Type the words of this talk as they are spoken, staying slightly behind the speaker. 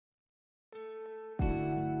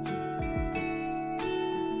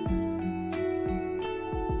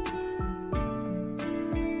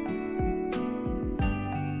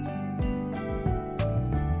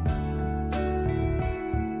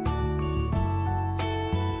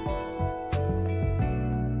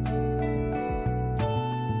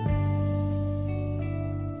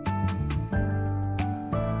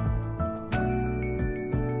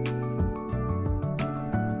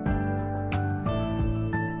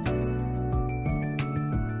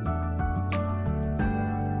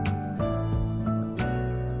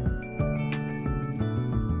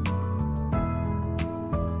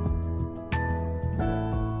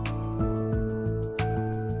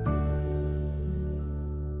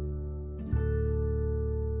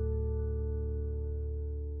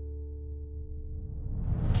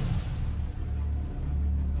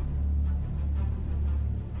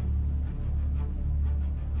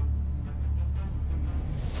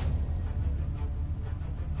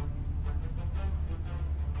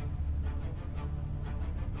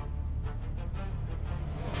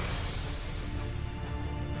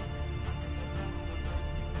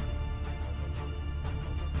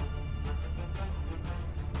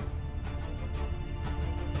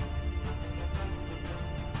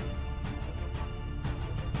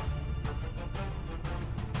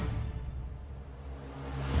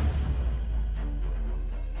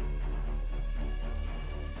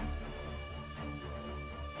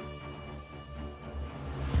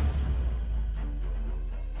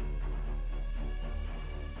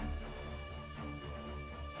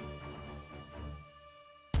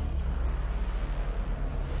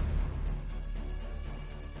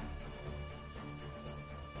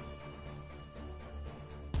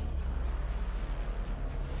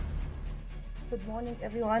Good morning,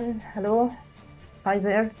 everyone. Hello. Hi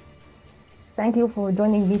there. Thank you for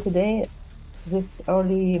joining me today, this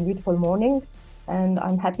early, beautiful morning. And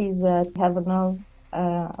I'm happy that we have now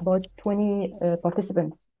about 20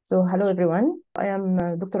 participants. So hello, everyone. I am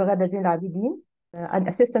Dr. Ghada El-Abedin, an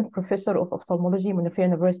assistant professor of ophthalmology, Munafir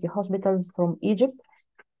University Hospitals from Egypt.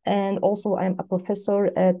 And also I'm a professor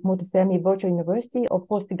at Mutasami Virtual University of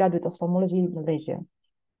Postgraduate Ophthalmology, Malaysia.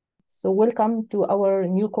 So welcome to our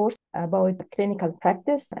new course about clinical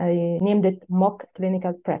practice. I named it Mock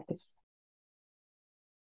Clinical Practice.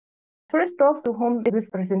 First off, to whom is this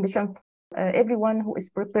presentation? Everyone who is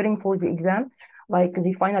preparing for the exam, like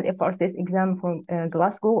the final FRCS exam from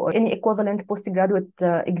Glasgow or any equivalent postgraduate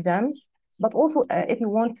exams. But also, if you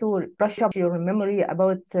want to brush up your memory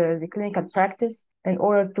about the clinical practice in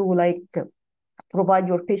order to provide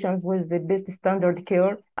your patients with the best standard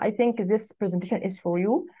care, I think this presentation is for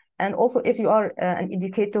you. And also, if you are an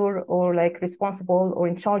educator or responsible or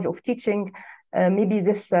in charge of teaching, maybe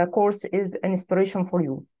this course is an inspiration for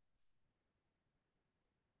you.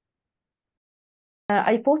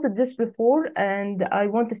 I posted this before, and I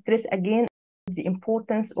want to stress again the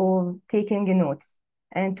importance of taking notes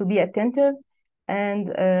and to be attentive. And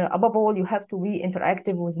above all, you have to be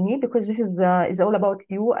interactive with me, because this is all about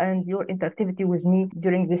you and your interactivity with me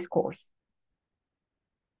during this course.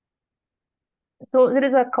 So there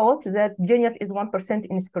is a quote that genius is 1%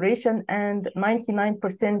 inspiration and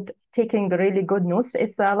 99% taking really good notes.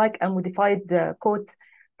 It's like a modified quote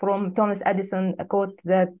from Thomas Edison, a quote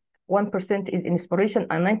that 1% is inspiration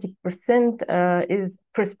and 90% is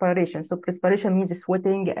perspiration. So perspiration means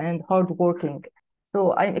sweating and hard working.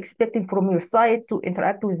 So I'm expecting from your side to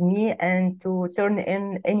interact with me and to turn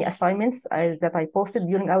in any assignments that I posted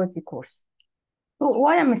during our course. So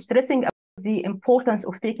why I'm stressing the importance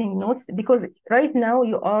of taking notes, because right now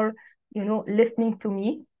you are, listening to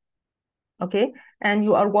me, okay, and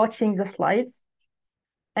you are watching the slides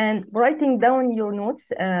and writing down your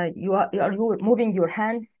notes. You are moving your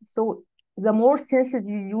hands. So the more senses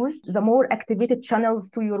you use, the more activated channels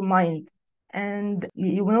to your mind, and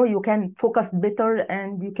you can focus better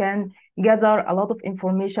and you can gather a lot of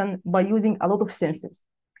information by using a lot of senses.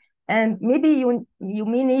 And maybe you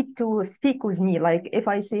may need to speak with me. Like if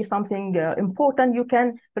I say something important, you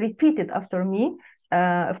can repeat it after me.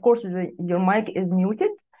 Of course, your mic is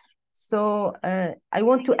muted. So I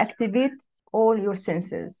want to activate all your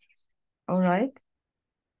senses. All right.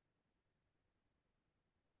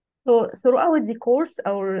 So throughout the course,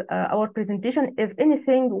 our presentation, if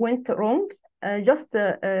anything went wrong, just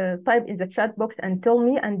type in the chat box and tell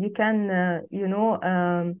me, and you can,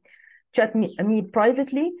 chat me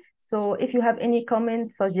privately. So if you have any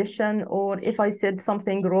comment, suggestion, or if I said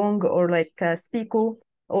something wrong or like speako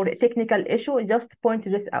or a technical issue, just point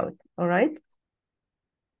this out, all right?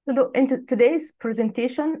 So in today's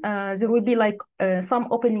presentation, there will be some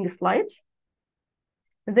opening slides.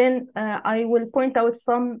 Then I will point out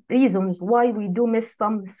some reasons why we do miss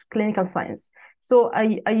some clinical science. So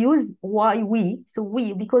I use why we,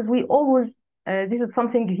 because we always, this is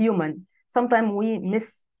something human. Sometimes we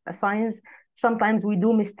miss science, sometimes we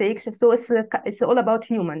do mistakes. So it's all about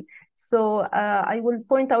human. So I will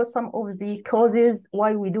point out some of the causes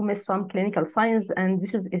why we do miss some clinical science, and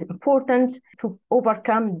this is important to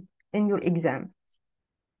overcome in your exam.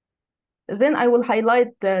 Then I will highlight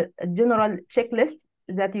the general checklist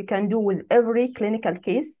that you can do with every clinical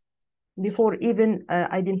case before even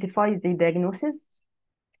identify the diagnosis,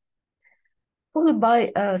 followed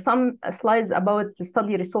by some slides about the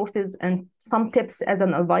study resources and some tips as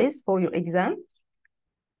an advice for your exam.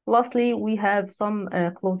 Lastly, we have some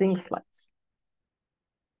closing slides.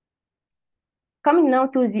 Coming now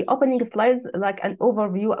to the opening slides, like an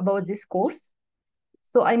overview about this course.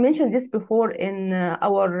 So I mentioned this before in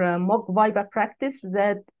our mock viva practice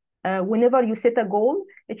that whenever you set a goal,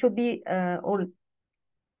 it should be or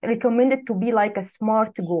recommended to be like a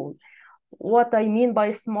SMART goal. What I mean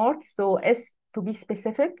by SMART, so S to be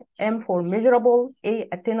specific, M for measurable, A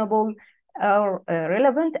attainable, R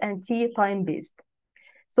relevant, and T time-based.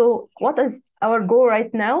 So what is our goal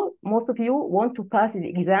right now? Most of you want to pass the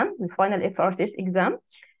exam, the final FRCS exam,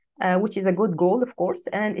 which is a good goal, of course,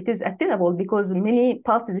 and it is attainable because many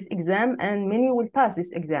passed this exam and many will pass this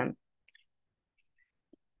exam.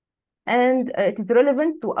 And it is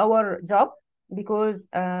relevant to our job because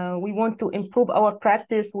we want to improve our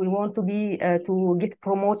practice. We want to be to get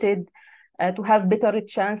promoted, to have better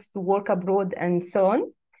chance to work abroad and so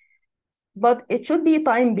on. But it should be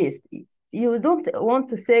time-based. You don't want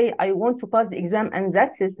to say, I want to pass the exam and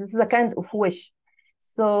that's it. This is a kind of wish.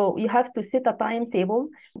 So you have to set a timetable,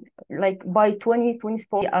 like by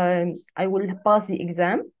 2024, I will pass the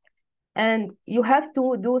exam. And you have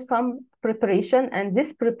to do some preparation, and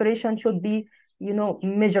this preparation should be,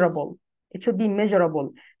 measurable. It should be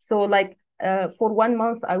measurable. So like for 1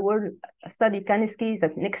 month, I will study Kanski.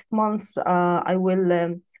 That next month, I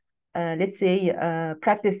will, let's say,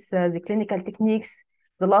 practice the clinical techniques.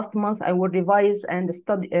 The last month, I will revise and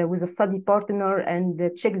study with a study partner and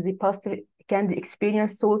check the past candidate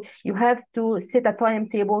experience. So you have to set a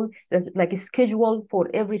timetable, like a schedule for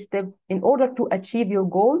every step in order to achieve your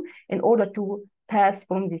goal, in order to pass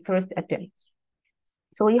from the first attempt.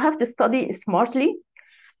 So you have to study smartly,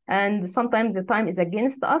 and sometimes the time is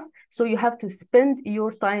against us. So you have to spend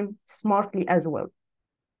your time smartly as well.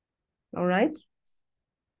 All right.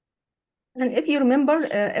 And if you remember,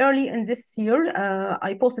 early in this year,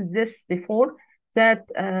 I posted this before, that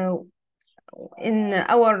in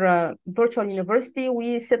our virtual university,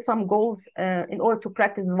 we set some goals in order to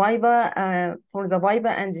practice Viva, for the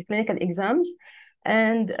Viva and the clinical exams.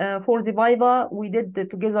 And for the Viva, we did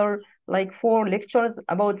together like 4 lectures,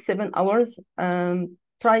 about 7 hours,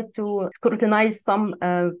 try to scrutinize some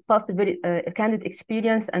past candidate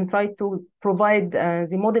experience and try to provide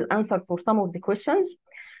the model answer for some of the questions.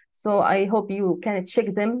 So I hope you can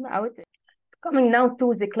check them out. Coming now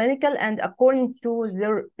to the clinical, and according to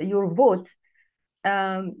your vote,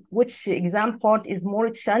 which exam part is more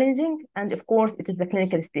challenging, and of course it is the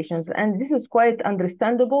clinical stations. And this is quite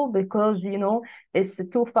understandable because it's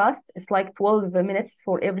too fast. It's like 12 minutes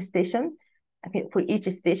for every station, I think, for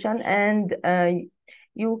each station. And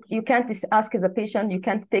you can't just ask the patient, you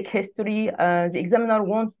can't take history. The examiner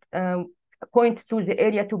won't point to the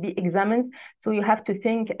area to be examined. So you have to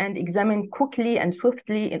think and examine quickly and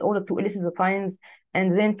swiftly in order to elicit the findings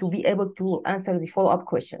and then to be able to answer the follow-up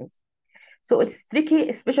questions. So it's tricky,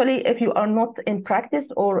 especially if you are not in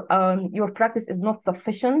practice, or your practice is not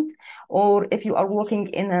sufficient, or if you are working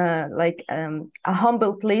in a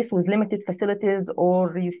humble place with limited facilities,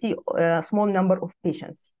 or you see a small number of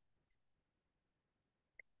patients.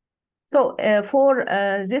 So for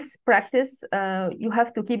this practice, you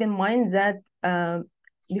have to keep in mind that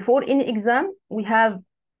before any exam, we have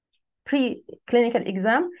pre-clinical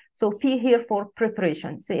exam. So P here for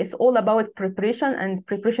preparation. So it's all about preparation, and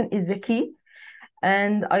preparation is the key.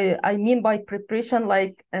 And I mean by preparation,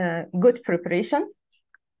 like good preparation.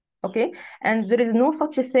 Okay. And there is no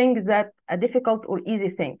such a thing that a difficult or easy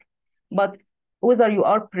thing, but whether you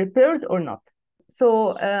are prepared or not.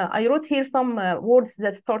 So I wrote here some words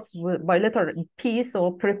that starts by letter P.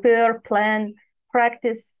 So prepare, plan,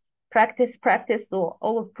 practice, practice, practice. So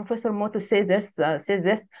all of Professor Moto says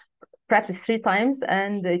this, practice 3 times,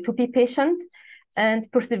 and to be patient,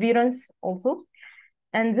 and perseverance also.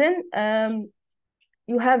 And then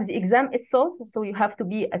you have the exam itself. So you have to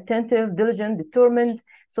be attentive, diligent, determined.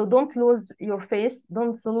 So don't lose your faith,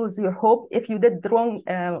 don't lose your hope. If you did wrong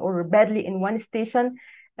or badly in one station,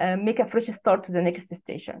 make a fresh start to the next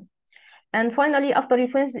station. And finally, after you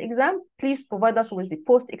finish the exam, please provide us with the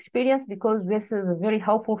post experience, because this is very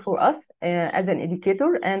helpful for us as an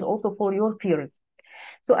educator and also for your peers.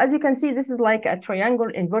 So as you can see, this is like a triangle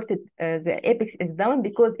inverted. The apex is down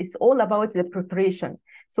because it's all about the preparation.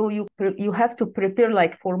 So you have to prepare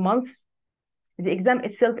like for months. The exam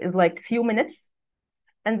itself is like few minutes.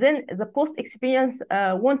 And then the post experience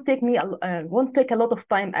won't take a lot of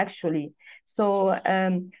time actually. So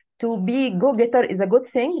to be go-getter is a good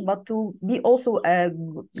thing, but to be also a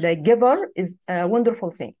giver is a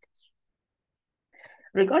wonderful thing.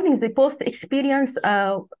 Regarding the post experience,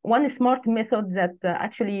 one smart method that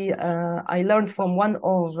actually I learned from one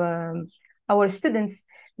of our students,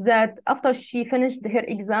 that after she finished her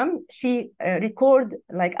exam, she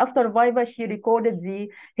like after Viva, she recorded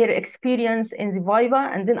her experience in the Viva,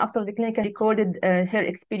 and then after the clinical, recorded her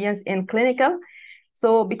experience in clinical.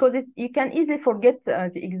 So because you can easily forget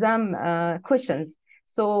the exam questions.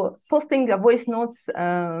 So posting the voice notes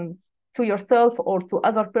to yourself or to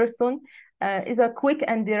other person is a quick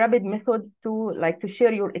and rapid method to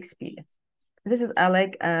share your experience. This is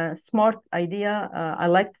a smart idea. I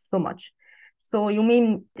liked so much. So you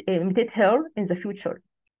may imitate her in the future.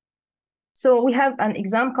 So we have an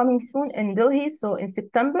exam coming soon in Delhi. So in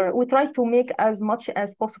September, we try to make as much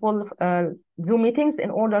as possible Zoom meetings in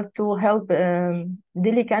order to help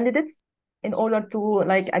Delhi candidates, in order to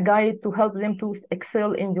a guide to help them to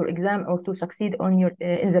excel in your exam or to succeed on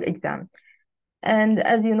in their exam. And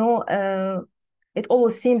as you know, it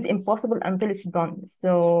always seems impossible until it's done.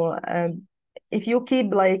 So if you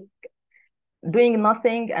keep doing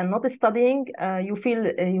nothing and not studying, you feel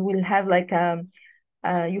you will have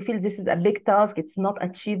you feel this is a big task. It's not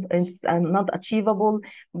achievable.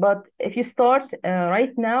 But if you start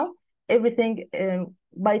right now, everything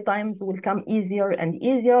by times will come easier and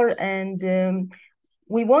easier. And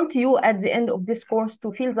we want you at the end of this course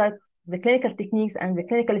to feel that the clinical techniques and the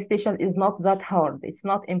clinical station is not that hard. It's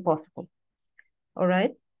not impossible. All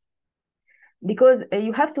right. Because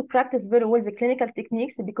you have to practice very well the clinical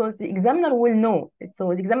techniques, because the examiner will know. So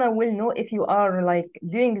the examiner will know if you are like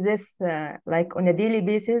doing this like on a daily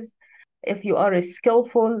basis, if you are a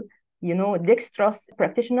skillful, dexterous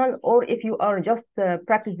practitioner, or if you are just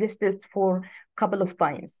practice this test for a couple of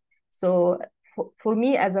times. So for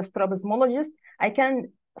me as a strabismologist, I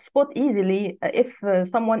can spot easily if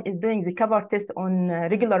someone is doing the cover test on a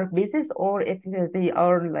regular basis, or if they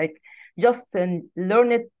are like just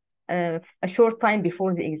learn it a short time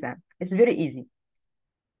before the exam. It's very easy.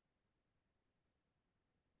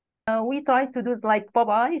 We try to do like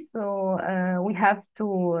Popeye, so we have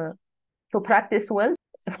to practice well.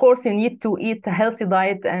 Of course, you need to eat a healthy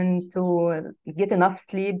diet and to get enough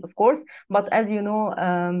sleep, of course. But as you know,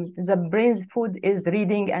 the brain's food is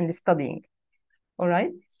reading and studying. All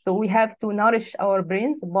right. So we have to nourish our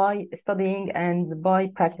brains by studying and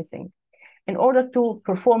by practicing, in order to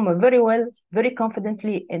perform very well, very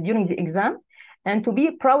confidently during the exam, and to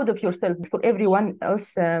be proud of yourself for everyone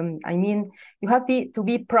else. I mean, you have to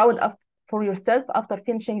be proud for yourself after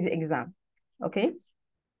finishing the exam, okay?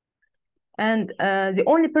 And the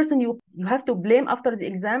only person you have to blame after the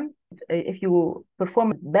exam, if you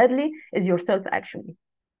perform badly, is yourself, actually,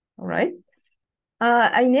 all right?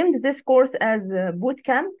 I named this course as boot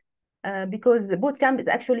camp because the boot camp is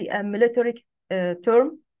actually a military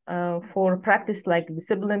term for practice, like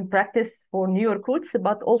discipline practice for new recruits,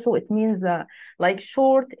 but also it means like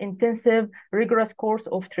short, intensive, rigorous course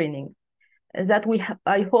of training that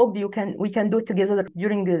I hope we can do together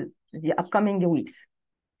during the upcoming weeks.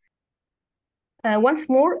 Once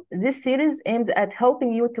more, this series aims at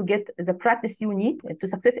helping you to get the practice you need to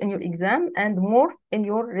success in your exam and more in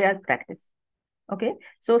your real practice. Okay,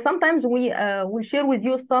 so sometimes we will share with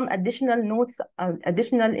you some additional notes,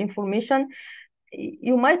 additional information.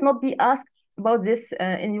 You might not be asked about this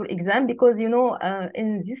in your exam, because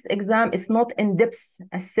in this exam it's not in-depth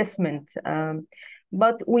assessment,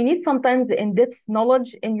 but we need sometimes in-depth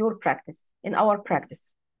knowledge in your practice, in our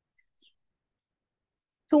practice.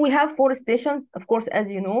 So we have 4 stations, of course, as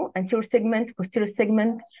you know: anterior segment, posterior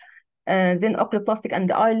segment, then oculoplastic and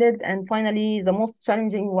the eyelid, and finally the most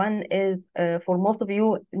challenging one is for most of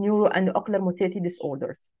you, neuro and ocular motility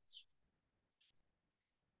disorders.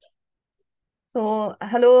 So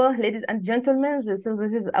hello, ladies and gentlemen. This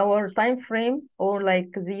is our time frame, or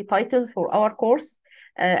like the titles for our course.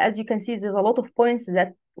 As you can see, there's a lot of points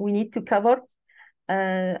that we need to cover,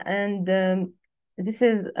 and this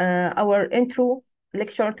is our intro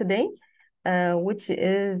lecture today, which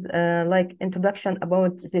is like introduction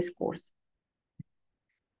about this course.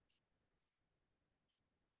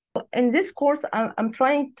 In this course, I'm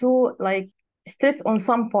trying to like stress on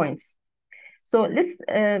some points. So let's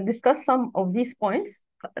discuss some of these points.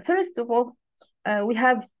 First of all, we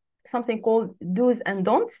have something called do's and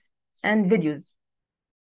don'ts and videos.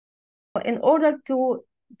 In order to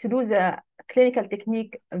do the clinical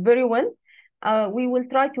technique very well, we will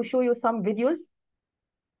try to show you some videos.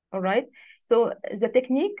 All right. So the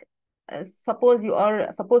technique, suppose you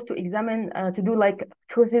are supposed to examine, to do like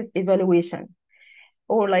quizzes evaluation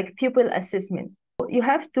or like pupil assessment. You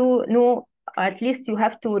have to know, at least you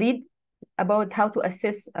have to read about how to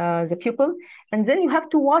assess the pupil, and then you have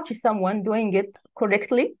to watch someone doing it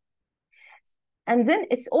correctly. And then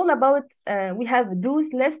it's all about, we have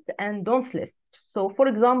do's list and don'ts list. So for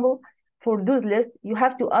example, for do's list, you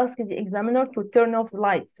have to ask the examiner to turn off the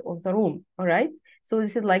lights of the room, all right? So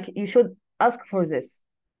this is like, you should ask for this.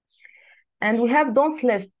 And we have don'ts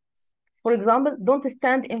list. For example, don't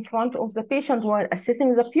stand in front of the patient while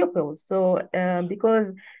assessing the pupil. So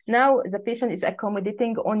because now the patient is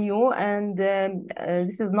accommodating on you, and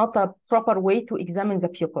this is not a proper way to examine the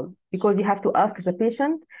pupil, because you have to ask the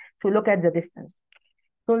patient to look at the distance.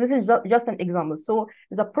 So this is just an example. So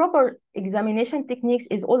the proper examination techniques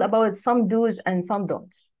is all about some do's and some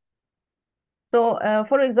don'ts. So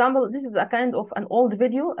for example, this is a kind of an old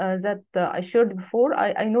video that I shared before.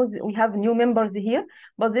 I know that we have new members here,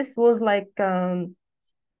 but this was like a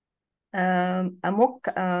mock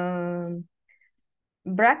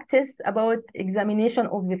practice about examination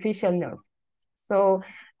of the facial nerve. So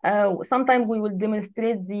sometimes we will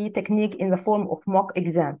demonstrate the technique in the form of mock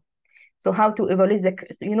exam. So how to evaluate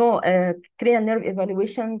the, cranial nerve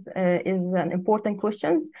evaluations is an important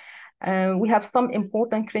questions. We have some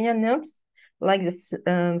important cranial nerves, like the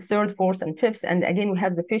 3rd, 4th, and 5th, and again we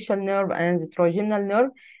have the facial nerve and the trigeminal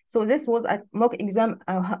nerve. So this was a mock exam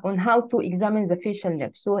on how to examine the facial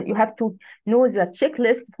nerve. So you have to know the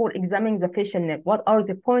checklist for examining the facial nerve. What are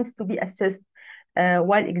the points to be assessed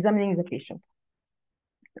while examining the patient?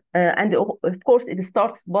 And of course, it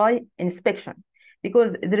starts by inspection,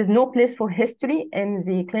 because there is no place for history in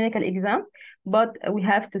the clinical exam, but we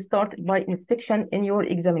have to start by inspection in your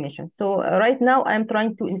examination. So right now I'm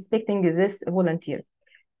trying to inspecting this volunteer.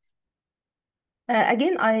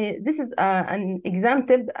 Again, this is an exam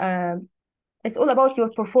tip. It's all about your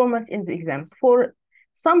performance in the exams. For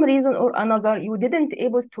some reason or another, you didn't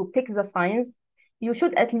able to pick the signs, you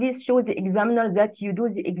should at least show the examiner that you do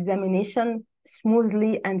the examination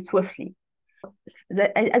smoothly and swiftly.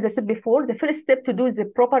 As I said before, the first step to do the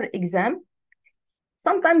proper exam,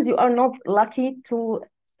 sometimes you are not lucky to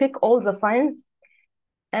pick all the signs,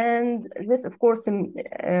 and this, of course,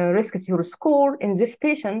 risks your score in this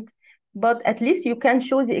patient, but at least you can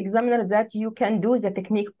show the examiner that you can do the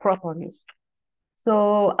technique properly.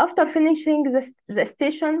 So after finishing the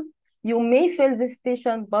station, you may fail this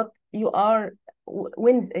station, but you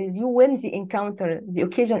win the encounter, the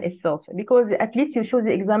occasion itself, because at least you show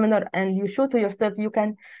the examiner and you show to yourself you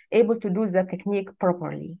can able to do the technique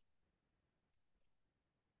properly.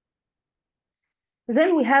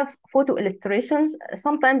 Then we have photo illustrations.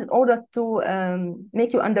 Sometimes in order to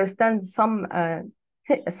make you understand some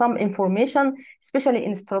information, especially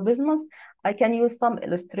in strabismus, I can use some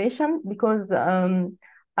illustration, because I'm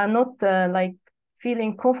not like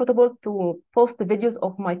feeling comfortable to post the videos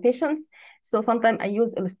of my patients. So sometimes I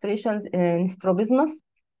use illustrations in strabismus,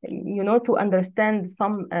 to understand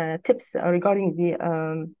some tips regarding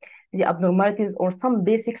the abnormalities or some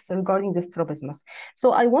basics regarding the strabismus.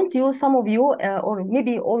 So I want you, some of you, or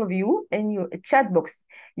maybe all of you, in your chat box,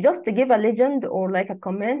 just to give a legend or like a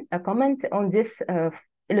comment on this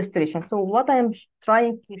illustration. So what I am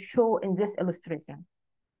trying to show in this illustration.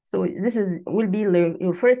 So this will be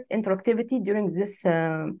your first interactivity during this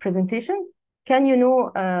presentation. Can you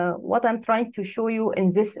know what I'm trying to show you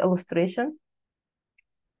in this illustration?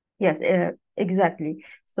 Yes, exactly.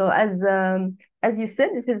 So as you said,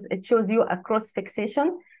 it shows you a cross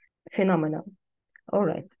fixation phenomenon. All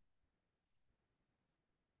right.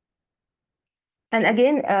 And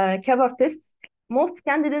again, cover tests. Most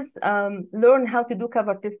candidates learn how to do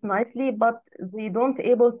cover tests nicely, but they don't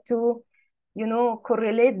able to,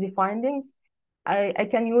 correlate the findings. I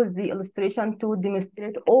can use the illustration to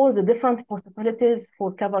demonstrate all the different possibilities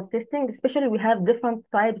for cover testing. Especially, we have different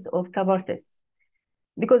types of cover tests.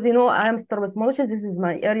 Because I am strabismologist, this is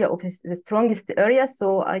my area of the strongest area,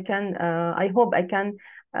 so I hope I can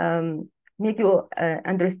make you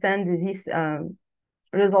understand these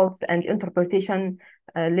results and interpretation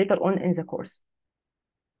later on in the course.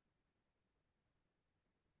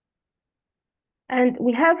 And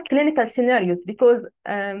we have clinical scenarios, because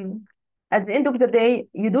at the end of the day,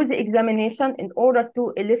 you do the examination in order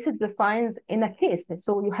to elicit the signs in a case.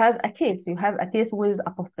 So you have a case with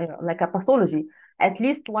like a pathology, at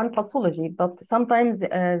least one pathology, but sometimes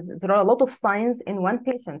there are a lot of signs in one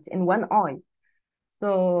patient, in one eye.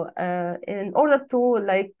 So in order to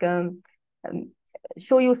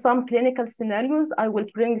show you some clinical scenarios, I will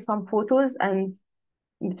bring some photos and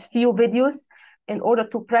few videos in order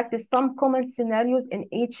to practice some common scenarios in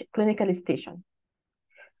each clinical station.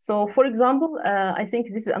 So for example, I think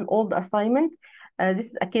this is an old assignment. This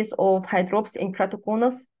is a case of hydrops in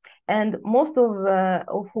keratoconus. And most of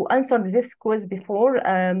who answered this quiz before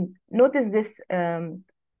notice this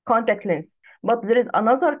contact lens. But there is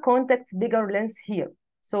another contact bigger lens here.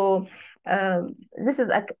 So this is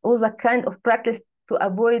was a kind of practice to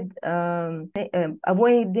avoid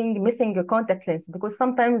avoiding missing a contact lens, because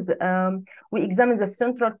sometimes we examine the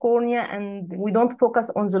central cornea and we don't focus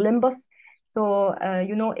on the limbus. So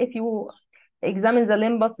if you examine the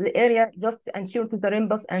limbus, the area just anterior to the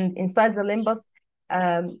limbus and inside the limbus,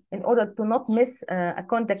 in order to not miss a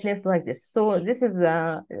contact lens like this. So this is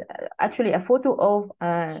actually a photo of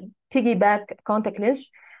piggyback contact lens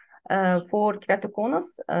for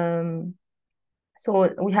keratoconus.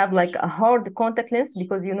 So we have like a hard contact lens,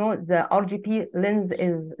 because the RGP lens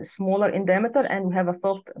is smaller in diameter, and we have a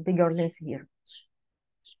soft, bigger lens here.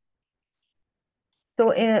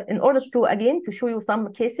 So in order to, again, to show you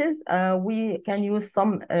some cases, we can use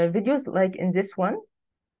some videos like in this one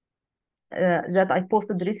that I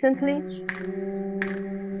posted recently.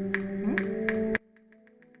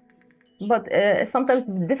 But sometimes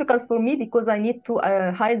it's difficult for me because I need to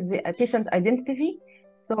hide the patient identity.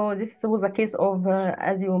 So this was a case of,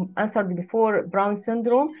 as you answered before, Brown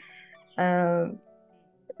syndrome.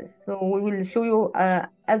 So we will show you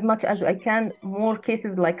as much as I can more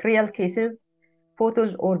cases, like real cases,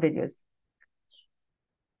 photos or videos.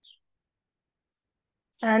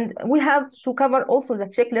 And we have to cover also the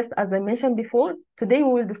checklist, as I mentioned before. Today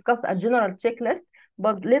we will discuss a general checklist,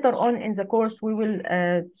 but later on in the course we will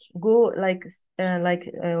go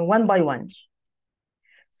one by one.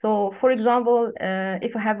 So, for example,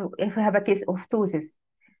 if I have a case of ptosis,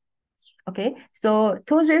 okay. So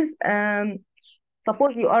ptosis,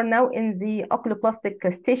 suppose you are now in the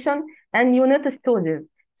oculoplastic station and you notice ptosis.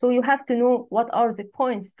 So you have to know what are the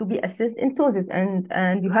points to be assessed in ptosis,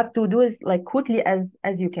 and you have to do it like quickly as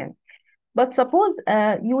you can. But suppose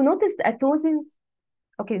you noticed a ptosis.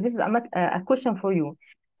 Okay, this is a question for you.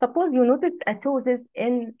 Suppose you noticed a ptosis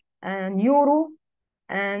in a neuro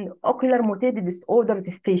and ocular motility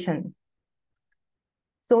disorders station.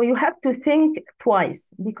 So you have to think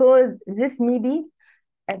twice, because this may be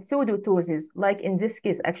a pseudotosis, like in this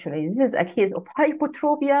case, actually. This is a case of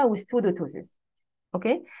hypotropia with pseudotosis.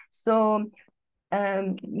 Okay, so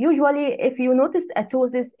usually if you notice a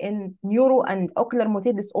ptosis in neuro and ocular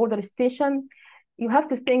motility disorder station, you have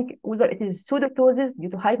to think whether it is pseudotosis due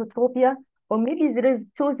to hypotropia, or maybe there is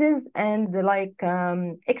ptosis and like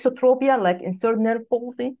exotropia, like insert nerve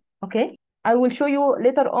palsy. Okay, I will show you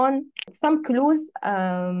later on some clues,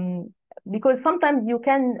 because sometimes you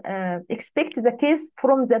can expect the case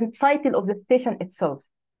from the title of the station itself.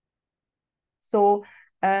 So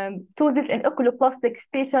ptosis in oculoplastic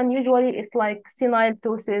station usually it's like senile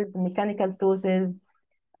ptosis, mechanical ptosis,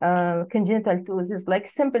 congenital ptosis, like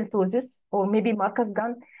simple ptosis, or maybe Marcus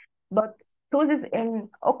gun. But ptosis in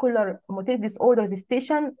ocular motility disorders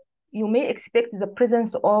station, you may expect the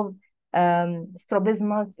presence of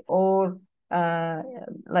strabismus or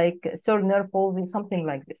like third nerve palsy, something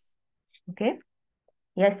like this. Okay.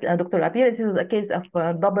 Yes, Dr. Abir, this is a case of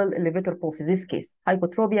double elevator palsy. This case,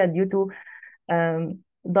 hypotropia due to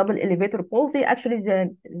double elevator palsy. Actually,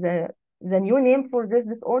 the new name for this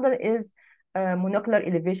disorder is monocular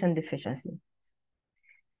elevation deficiency.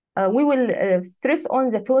 We will stress on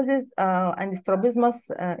the ptosis and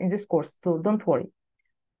strabismus in this course, so don't worry.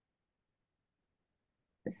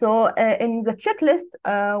 So in the checklist,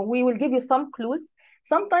 we will give you some clues.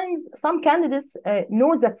 Sometimes some candidates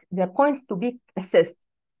know that the points to be assessed,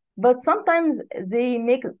 but sometimes they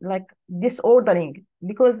make like disordering,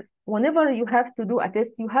 because whenever you have to do a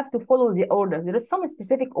test, you have to follow the order. There is some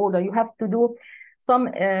specific order. You have to do some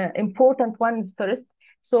important ones first.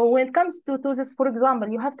 So when it comes to ptosis, for example,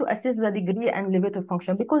 you have to assess the degree and levator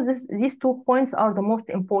function, because these 2 points are the most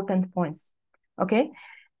important points. Okay.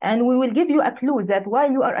 And we will give you a clue that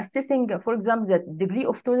while you are assessing, for example, the degree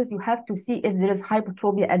of ptosis, you have to see if there is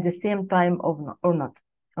hypotropia at the same time or not.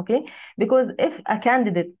 Okay, because if a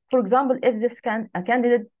candidate, for example, if a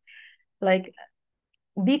candidate like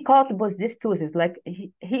be caught with this ptosis, like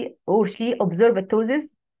he or she observe a ptosis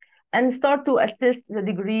and start to assess the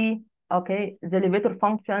degree, okay, the levator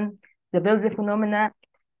function, the Bell's phenomena,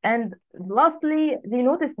 and lastly, they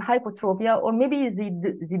noticed hypotropia, or maybe they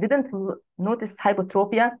didn't notice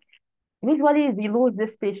hypotropia. Usually, they lose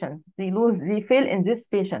this patient. They fail in this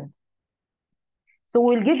patient. So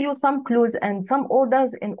we'll give you some clues and some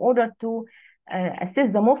orders in order to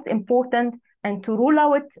assess the most important and to rule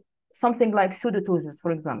out something like pseudotosis, for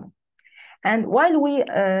example. And while we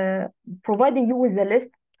providing you with the list,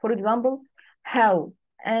 for example, how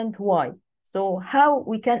and why. So how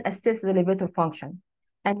we can assess the levator function,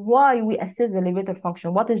 and why we assess the levator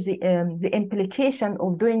function. What is the implication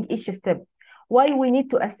of doing each step? Why we need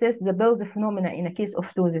to assess the Bell's phenomena in a case of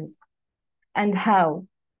ptosis, and how.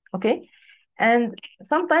 Okay. And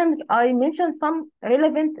sometimes I mention some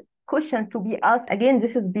relevant question to be asked. Again,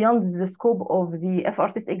 this is beyond the scope of the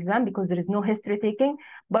FRCS exam, because there is no history taking,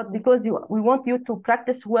 but because we want you to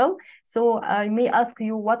practice well. So I may ask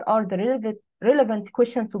you what are the relevant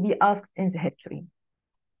questions to be asked in the history.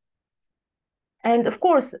 And of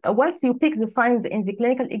course, once you pick the signs in the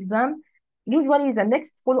clinical exam, usually the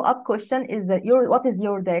next follow-up question is that what is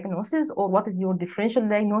your diagnosis, or what is your differential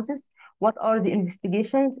diagnosis? What are the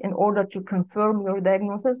investigations in order to confirm your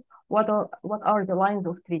diagnosis? What are the lines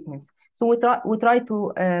of treatments? So we try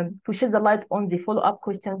to shed the light on the follow-up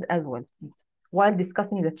questions as well while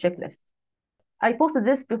discussing the checklist. I posted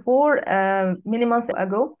this before many months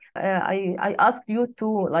ago. I asked you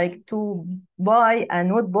to buy a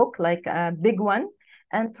notebook, like a big one,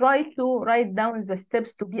 and try to write down the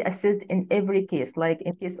steps to be assessed in every case, like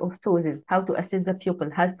in case of ptosis, how to assess the pupil,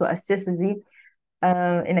 how to assess the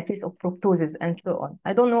in a case of proptosis, and so on.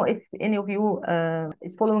 I don't know if any of you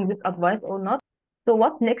is following this advice or not. So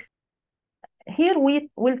what next? Here we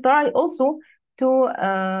will try also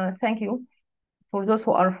to thank you. for those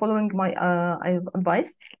who are following my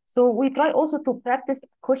advice. So we try also to practice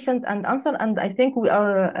questions and answer, and I think we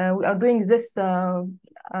are doing this over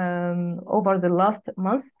the last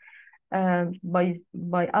month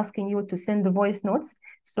by asking you to send the voice notes.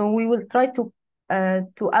 So we will try to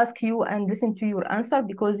ask you and listen to your answer,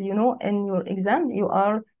 because you know in your exam you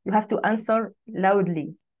have to answer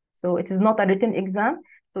loudly. So it is not a written exam,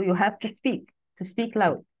 so you have to speak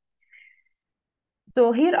loud.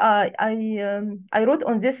 So here I wrote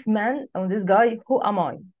on this guy, who am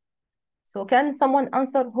I? So can someone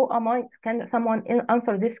answer who am I? Can someone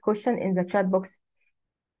answer this question in the chat box?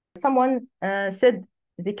 Someone said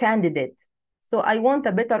the candidate. So I want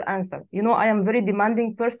a better answer. You know, I am a very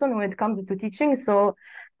demanding person when it comes to teaching, so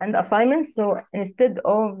and assignments. So instead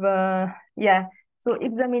of yeah, so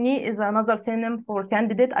examinee is another synonym for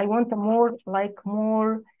candidate. I want a more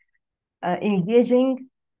engaging.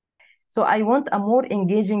 So I want a more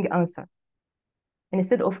engaging answer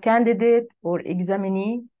instead of candidate or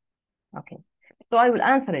examinee. Okay, so I will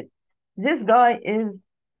answer it. This guy is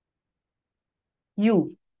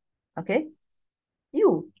you. Okay,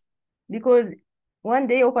 you, because one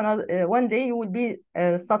day you will be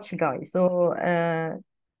such guy. So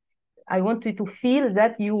I want you to feel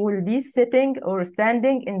that you will be sitting or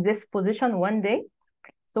standing in this position one day.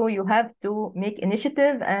 So you have to make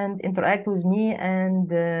initiative and interact with me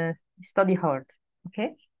and study hard.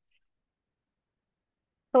 Okay.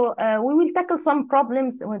 So we will tackle some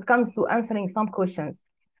problems when it comes to answering some questions.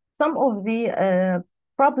 Some of the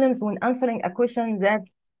problems when answering a question that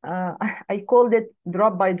I called it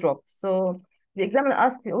drop by drop. So the examiner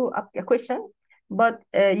asks you a question, but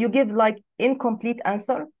you give like incomplete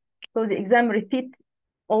answer. So the exam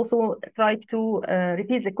also try to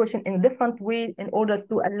repeat the question in a different way in order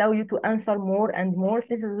to allow you to answer more and more.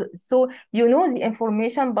 So you know the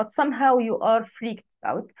information, but somehow you are freaked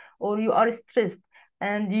out or you are stressed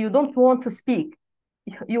and you don't want to speak.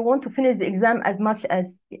 You want to finish the exam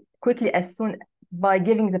as quickly as soon by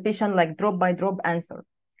giving the patient like drop by drop answer.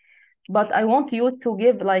 But I want you to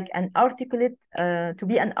give like to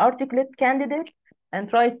be an articulate candidate and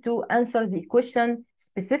try to answer the question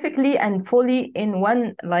specifically and fully in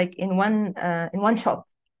one shot.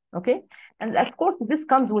 Okay. And of course, this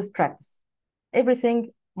comes with practice.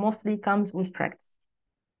 Everything mostly comes with practice.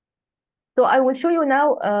 So I will show you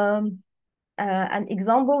now an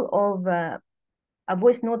example of a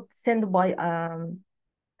voice note sent by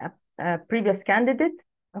a previous candidate.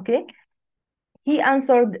 Okay. He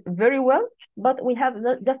answered very well, but we have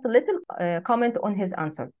just a little comment on his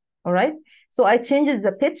answer. All right. So I changed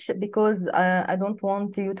the pitch because I don't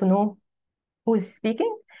want you to know who's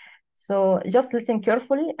speaking. So just listen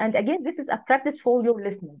carefully. And again, this is a practice for your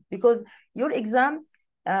listening, because your exam,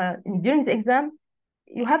 during the exam,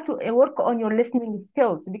 you have to work on your listening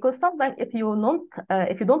skills, because sometimes if you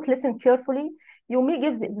don't listen carefully, you may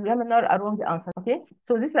give the examiner a wrong answer. Okay,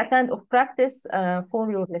 so this is a kind of practice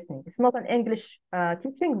for your listening. It's not an English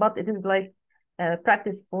teaching, but it is like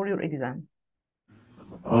practice for your exam.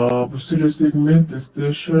 Posterior segment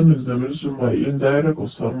station examination by indirect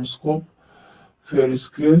ophthalmoscope.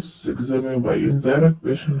 First case examined by indirect.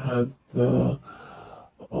 Patient had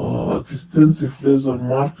extensive laser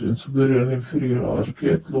mark in superior and inferior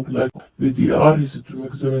arcade. Looked like PDR. He said to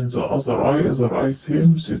examine the other eye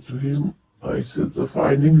same. Said to him, I said the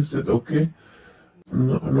finding. He said okay.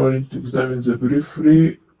 No need to examine the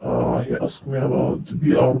periphery. He asked me about the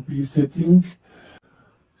BRB setting.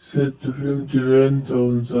 Said to him depend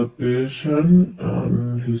on the patient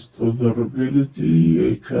and his tolerability.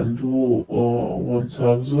 He can do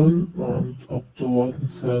 1000 and up to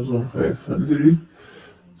 1500.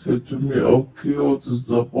 Said to me, okay, what is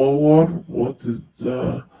the power? What is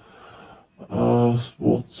the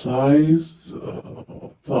spot size,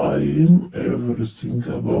 time, everything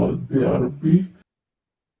about BRB.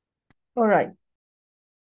 All right.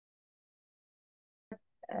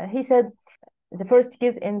 He said the first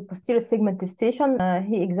case in posterior segment station,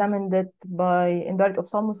 he examined it by indirect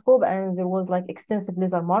ophthalmoscope, and there was like extensive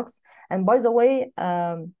laser marks. And by the way,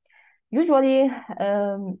 usually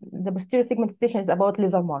the posterior segment station is about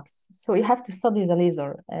laser marks, so you have to study the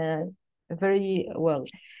laser very well,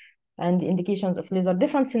 and the indications of laser,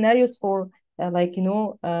 different scenarios for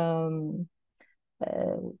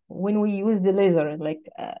when we use the laser, like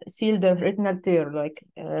seal the retinal tear, like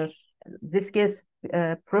this case,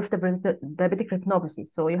 peripheral diabetic retinopathy.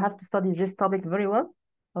 So you have to study this topic very well.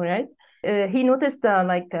 All right. He noticed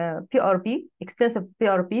PRP, extensive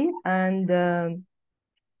PRP, and the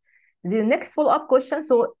next follow-up question.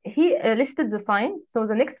 So he listed the sign. So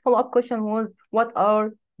the next follow-up question was, what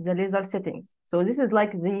are the laser settings? So this is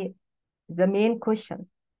like the main question.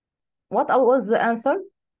 what was the answer?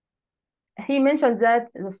 He mentioned that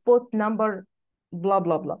the spot number, blah,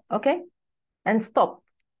 blah, blah, okay? And stop.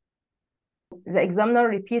 The examiner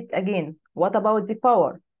repeat again. What about the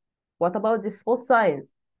power? What about the spot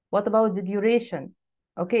size? What about the duration?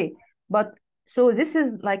 Okay, but so this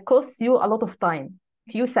is like costs you a lot of time,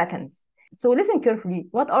 few seconds. So listen carefully.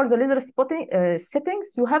 What are the laser spotting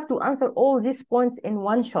settings? You have to answer all these points in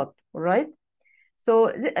one shot, right?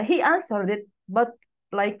 So he answered it, but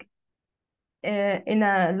like in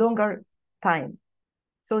a longer time.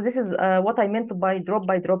 So this is what I meant by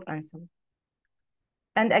drop answer.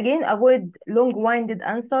 And again, avoid long-winded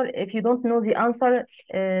answer. If you don't know the answer,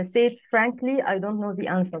 say it frankly, I don't know the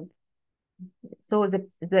answer. So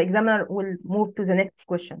the examiner will move to the next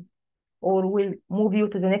question or will move you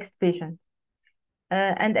to the next patient.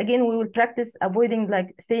 And again, we will practice avoiding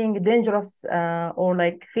like saying dangerous or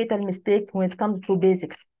like fatal mistake when it comes to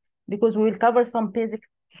basics, because we will cover some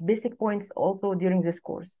basic points also during this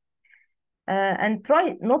course. And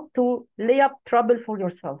try not to lay up trouble for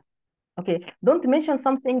yourself. Okay, don't mention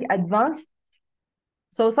something advanced.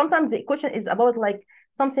 So sometimes the question is about like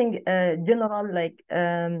something general, like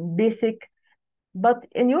basic, but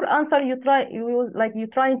in your answer you're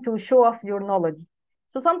trying to show off your knowledge.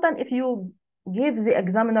 So sometimes if you give the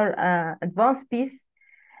examiner advanced piece,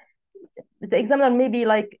 the examiner maybe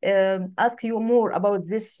like ask you more about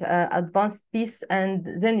this advanced piece,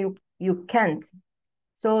 and then you can't.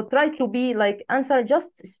 So try to be like answer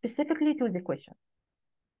just specifically to the question.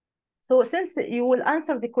 So since you will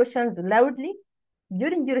answer the questions loudly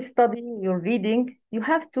during your study, your reading, you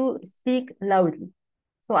have to speak loudly.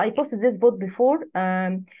 So I posted this book before,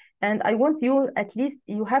 and I want you, at least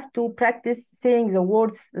you have to practice saying the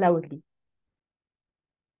words loudly.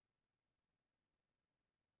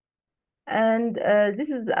 And this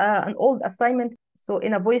is an old assignment. So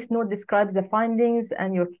in a voice note, describes the findings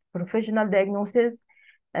and your professional diagnosis,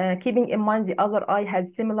 keeping in mind the other eye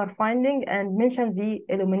has similar finding, and mention the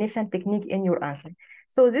illumination technique in your answer.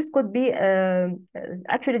 So this could be,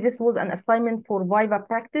 actually this was an assignment for Viva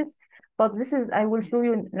practice, but this is, I will show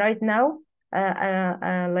you right now,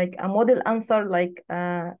 like a model answer, like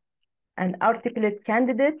an articulate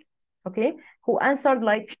candidate, okay, who answered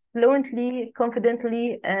like fluently,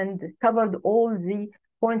 confidently, and covered all the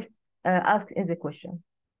points asked in the question.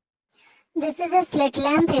 This is a slit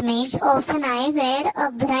lamp image of an eye where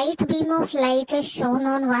a bright beam of light is shown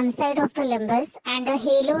on one side of the limbus and a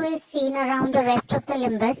halo is seen around the rest of the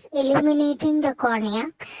limbus, illuminating the cornea.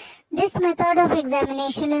 This method of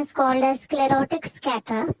examination is called as sclerotic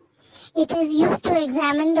scatter. It is used to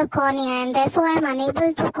examine the cornea, and therefore I am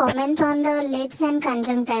unable to comment on the lids and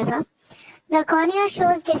conjunctiva. The cornea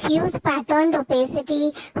shows diffuse patterned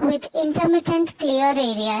opacity with intermittent clear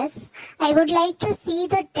areas. I would like to see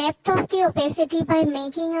the depth of the opacity by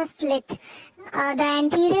making a slit. The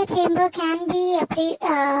anterior chamber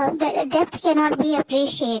the depth cannot be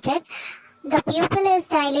appreciated. The pupil is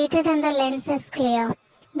dilated and the lens is clear.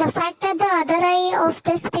 The fact that the other eye of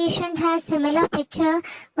this patient has similar picture,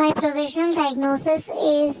 my provisional diagnosis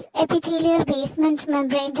is epithelial basement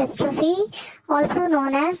membrane dystrophy, also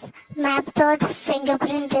known as map-dot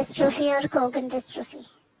fingerprint dystrophy or Cogan dystrophy.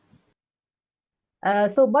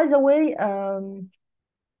 So by the way,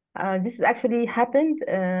 this actually happened.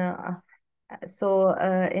 In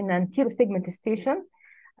anterior segment station,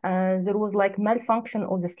 there was like malfunction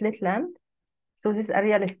of the slit lamp. So this is a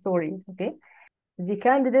real story, okay? The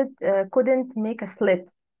candidate couldn't make a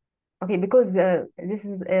slit, okay, because this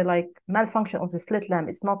is like malfunction of the slit lamp.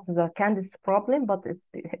 It's not the candidate's problem, but it's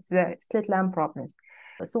the slit lamp problems.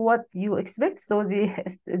 So what you expect? So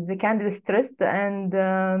the candidate stressed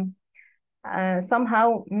and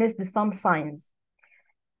somehow missed some signs.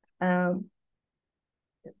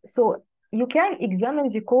 So you can examine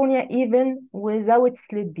the cornea even without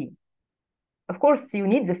slit beam. Of course, you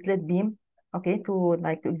need the slit beam, okay, to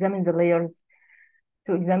examine the layers,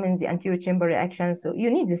 to examine the anterior chamber reaction. So you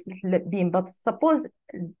need this slit beam, but suppose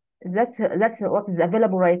that's what is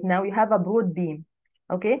available right now. You have a broad beam,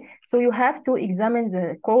 okay? So you have to examine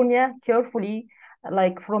the cornea carefully,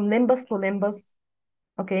 like from limbus to limbus,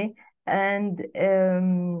 okay? And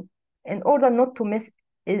in order not to miss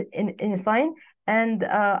in a sign. And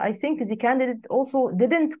I think the candidate also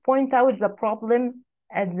didn't point out the problem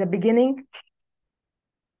at the beginning,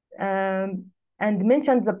 and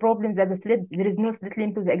mentioned the problem that there is no slit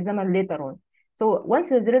lamp to the examiner later on. So once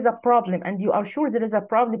there is a problem and you are sure there is a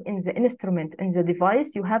problem in the instrument, in the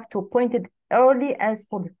device, you have to point it early as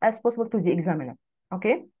possible to the examiner,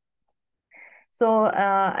 okay? So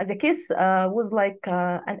the case was like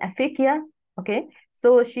an aphakia, Okay,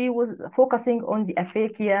 so she was focusing on the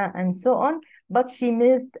aphakia and so on, but she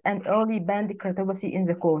missed an early band keratopathy in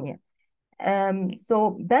the cornea.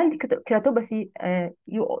 So band keratopathy,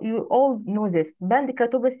 you all know this. Band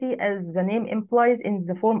keratopathy, as the name implies, in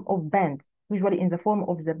the form of band, usually in the form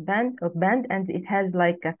of the band, and it has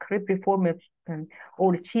like a crepe-form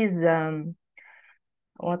or cheese,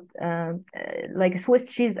 like Swiss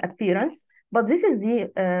cheese appearance. But this is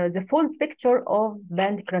the full picture of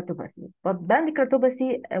band keratopathy. But band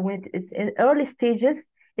keratopathy, when it is in early stages,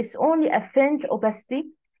 it's only a faint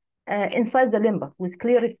opacity inside the limbus with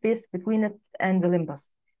clear space between it and the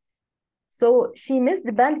limbus. So she missed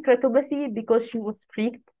the band keratopathy because she was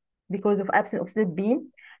freaked because of absence of slit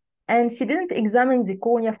beam, and she didn't examine the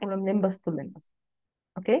cornea from limbus to limbus.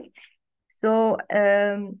 Okay, so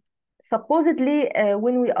supposedly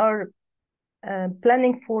when we are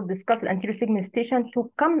planning for discuss anterior segmentation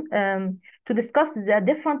to come to discuss the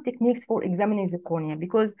different techniques for examining the cornea,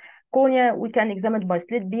 because cornea we can examine by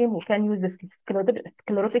slit beam, we can use the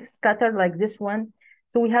sclerotic scatter like this one.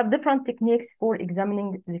 So we have different techniques for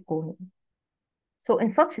examining the cornea. So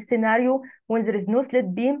in such a scenario, when there is no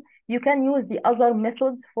slit beam, you can use the other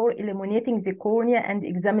methods for illuminating the cornea and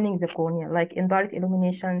examining the cornea, like indirect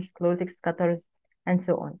illumination, sclerotic scatters, and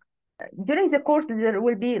so on. During the course, there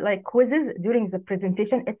will be like quizzes during the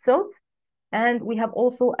presentation itself, and we have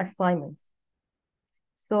also assignments.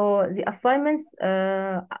 So the assignments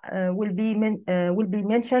will be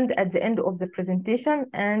mentioned at the end of the presentation,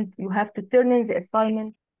 and you have to turn in the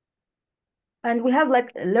assignment. And we have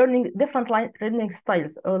like different learning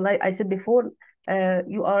styles. Or like I said before,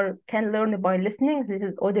 you can learn by listening. This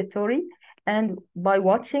is auditory. And by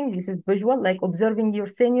watching, this is visual, like observing your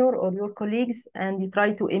senior or your colleagues, and you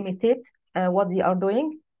try to imitate what they are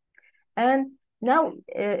doing. And now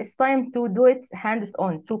it's time to do it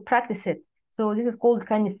hands-on, to practice it. So this is called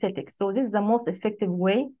kinesthetics. So this is the most effective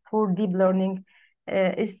way for deep learning,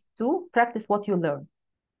 is to practice what you learn.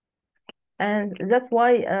 And that's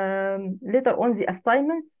why later on the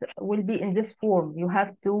assignments will be in this form. You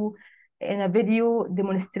have to, in a video,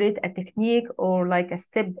 demonstrate a technique or like a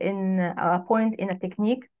step in a point in a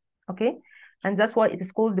technique, okay? And that's why it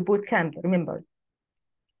is called the boot camp, remember.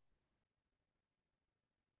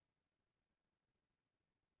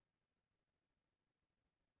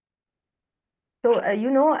 So you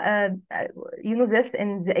know this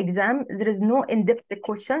in the exam, there is no in-depth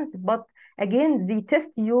questions, but again, they test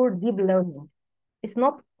your deep learning. It's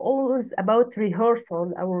not always about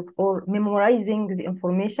rehearsal or memorizing the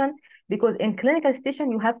information, because in clinical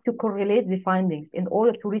station, you have to correlate the findings in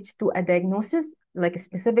order to reach to a diagnosis, like a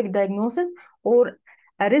specific diagnosis or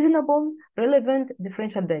a reasonable, relevant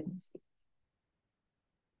differential diagnosis.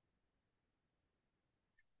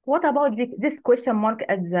 What about this question mark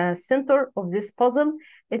at the center of this puzzle?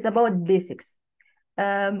 It's about basics.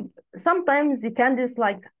 Sometimes the candidates,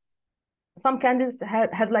 like some candidates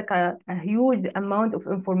have like a huge amount of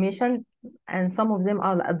information, and some of them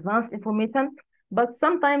are advanced information, but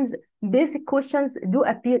sometimes basic questions do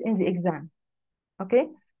appear in the exam, okay?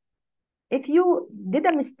 If you did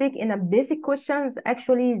a mistake in a basic questions,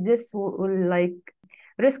 actually this will like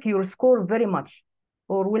risk your score very much,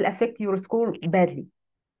 or will affect your score badly.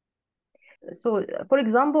 So for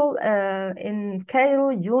example, in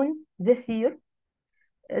Cairo, June this year,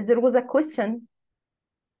 there was a question,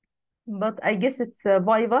 but I guess it's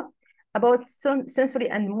Viva, about sensory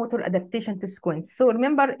and motor adaptation to squint. So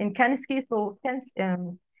remember in Kanski, so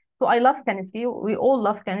I love Kanski. We all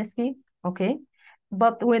love Kanski, okay?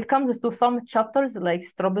 But when it comes to some chapters like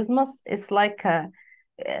strabismus, it's like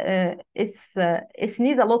it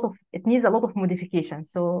needs a lot of modification.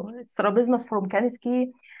 So strabismus from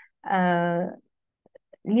Kanski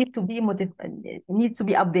needs to be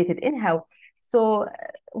updated anyhow. So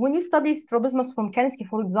when you study strabismus from Kanski,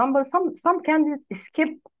 for example, some candidates skip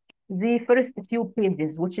the first few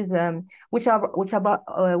pages, which are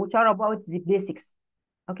about the basics.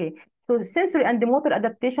 Okay, so the sensory and the motor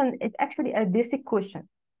adaptation is actually a basic question,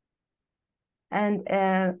 and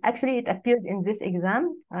actually it appeared in this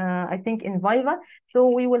exam, I think in Viva. So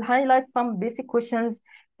we will highlight some basic questions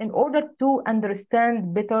in order to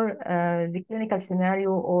understand better the clinical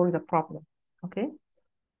scenario or the problem. Okay.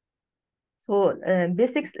 So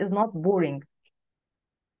basics is not boring.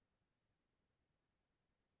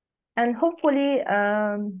 And hopefully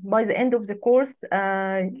by the end of the course,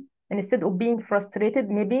 instead of being frustrated,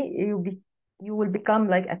 maybe you will become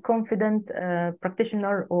like a confident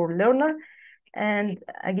practitioner or learner. And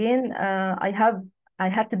again, I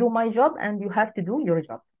have to do my job, and you have to do your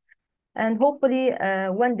job. And hopefully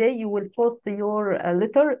one day you will post your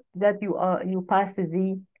letter that you passed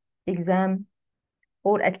the exam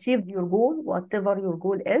or achieved your goal, whatever your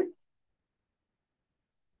goal is.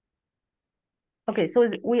 Okay, so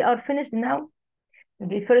we are finished now,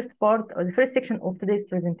 the first part or the first section of today's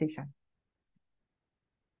presentation.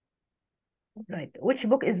 Right, which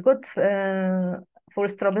book is good for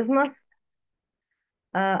strabismus?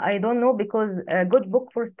 I don't know, because a good book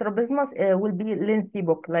for strabismus will be lengthy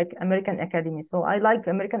book like American Academy. So I like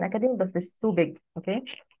American Academy, but it's too big. Okay.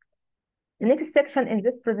 The next section in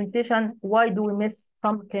this presentation: why do we miss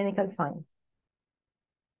some clinical signs?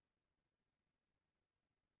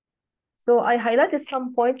 So I highlighted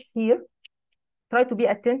some points here. Try to be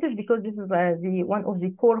attentive, because this is the one of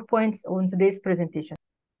the core points on today's presentation.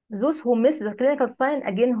 Those who miss the clinical sign,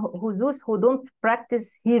 again, those who don't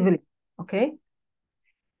practice heavily. Okay.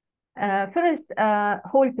 First,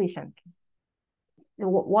 whole patient.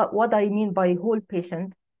 What I mean by whole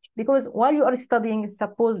patient, because while you are studying,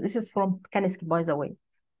 suppose this is from Kanevsky, by the way,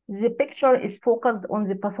 the picture is focused on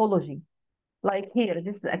the pathology. Like here,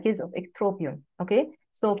 this is a case of ectropion. Okay,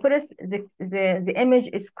 so first the image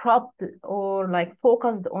is cropped or like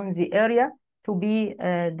focused on the area to be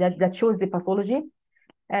that shows the pathology.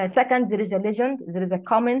 Second, there is a legend, there is a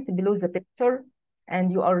comment below the picture,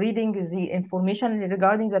 and you are reading the information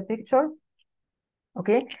regarding the picture.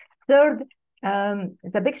 Okay. Third,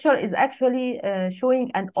 the picture is actually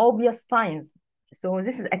showing an obvious signs. So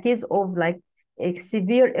this is a case of like a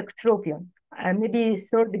severe ectropion, maybe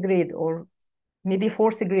third grade or maybe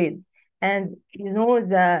fourth grade. And you know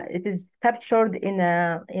it is captured in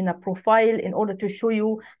a profile in order to show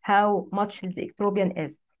you how much the ectropion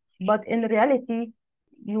is. But in reality,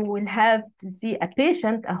 you will have to see a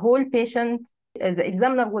patient, a whole patient. The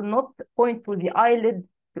examiner will not point to the eyelid.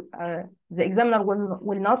 The examiner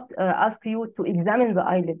will not ask you to examine the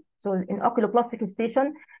eyelid. So in oculoplastic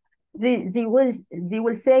station, they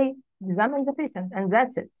will say examine the patient, and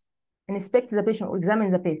that's it. Inspect the patient or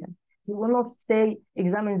examine the patient. They will not say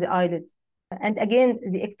examine the eyelids. And again,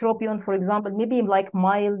 the ectropion, for example, maybe like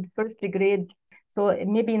mild first grade, so it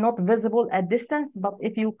may be not visible at distance, but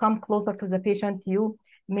if you come closer to the patient, you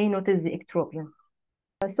may notice the ectropion.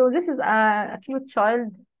 So this is a cute child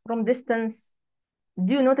from distance.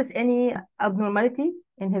 Do you notice any abnormality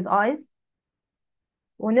in his eyes?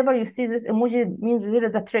 Whenever you see this emoji, it means there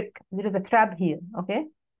is a trick, there is a trap here, okay?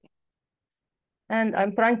 And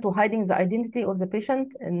I'm trying to hiding the identity of the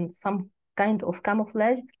patient in some kind of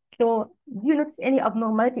camouflage. So do you notice any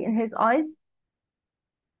abnormality in his eyes?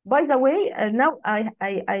 By the way, now I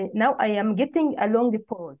am getting a long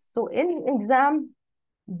pause. So in exam,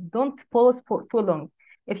 don't pause for too long.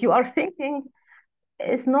 If you are thinking,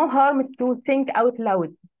 it's no harm to think out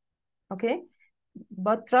loud, okay?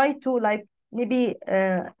 But try to like maybe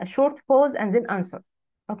a short pause and then answer.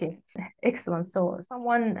 Okay, excellent. So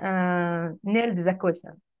someone nailed the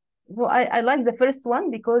question. So I like the first one,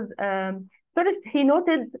 because first he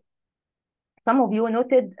noted, some of you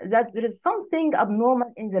noted that there is something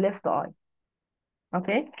abnormal in the left eye.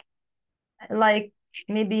 Okay, like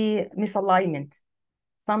maybe misalignment.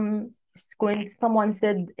 Some squint, someone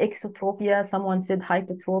said exotropia, someone said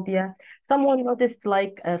hypertropia. Someone noticed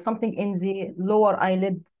like something in the lower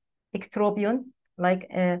eyelid, ectropion, like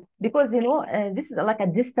because you know this is like a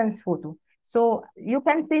distance photo. So you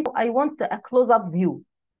can say, I want a close-up view.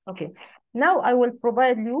 Okay, now I will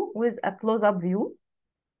provide you with a close-up view.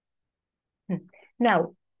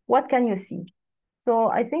 Now, what can you see? So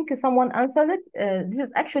I think someone answered it. This is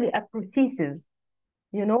actually a prosthesis.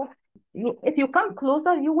 You know, if you come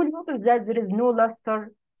closer, you will notice that there is no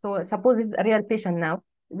luster. So suppose this is a real patient now.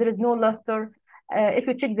 There is no luster. If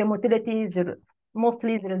you check the motility,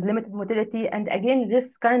 mostly there is limited motility. And again,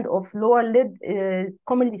 this kind of lower lid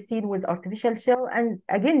commonly seen with artificial shell. And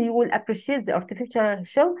again, you will appreciate the artificial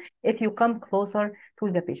shell if you come closer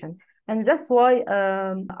to the patient. And that's why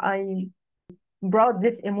I brought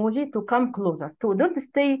this emoji to come closer. To don't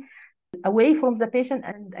stay away from the patient,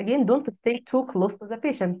 and again, don't stay too close to the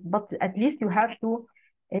patient, but at least you have to,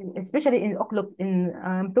 especially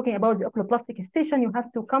I'm talking about the oculoplastic station, you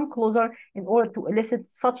have to come closer in order to elicit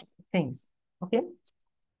such things. Okay,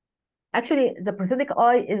 actually the prosthetic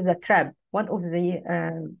eye is a trap, one of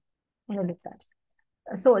the traps.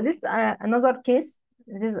 So this another case.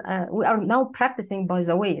 This we are now practicing, by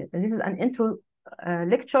the way. This is an intro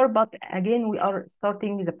lecture, but again we are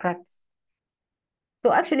starting the practice.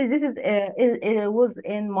 So actually, this is it was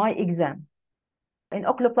in my exam in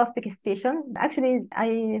oculoplastic station. Actually,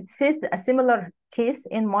 I faced a similar case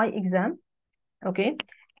in my exam. Okay,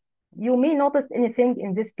 you may notice anything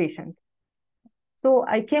in this patient. So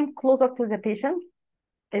I came closer to the patient.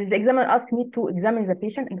 The examiner asked me to examine the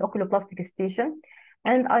patient in oculoplastic station,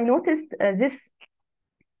 and I noticed this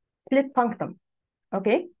slit punctum.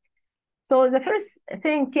 Okay. So the first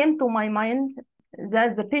thing came to my mind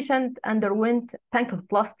that the patient underwent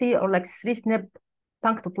pancreatoplasty or like 3-snip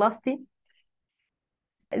pancreatoplasty.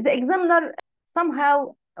 The examiner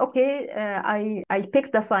somehow, okay, I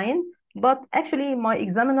picked the sign, but actually my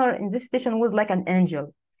examiner in this station was like an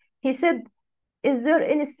angel. He said, is there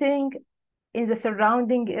anything in the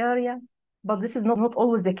surrounding area? But this is not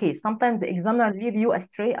always the case. Sometimes the examiner leave you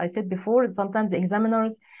astray. I said before, sometimes the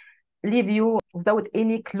examiners leave you without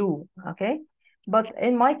any clue, okay? But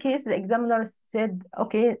in my case, the examiner said,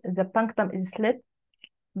 okay, the punctum is slit,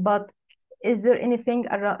 but is there anything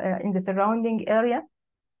around, in the surrounding area?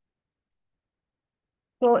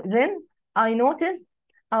 So then I noticed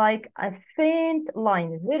like a faint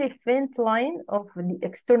line, very faint line of the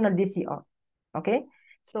external DCR, okay?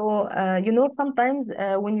 So, you know, sometimes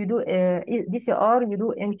when you do DCR, you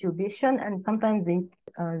do intubation, and sometimes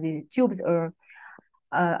the tubes are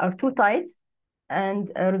too tight,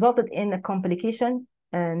 and resulted in a complication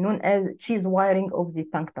known as cheese wiring of the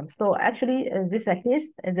punctum. So actually,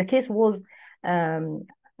 the case was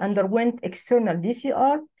underwent external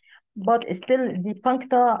DCR, but still the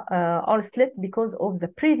puncta are slit because of the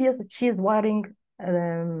previous cheese wiring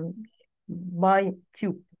by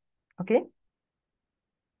tube. Okay.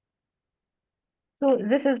 So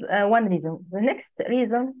this is one reason. The next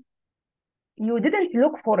reason, you didn't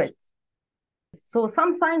look for it. So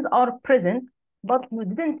some signs are present, but you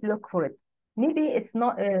didn't look for it. Maybe it's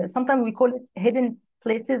not, sometimes we call it hidden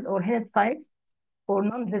places or hidden sites or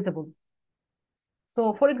non-visible.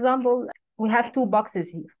 So for example, we have two boxes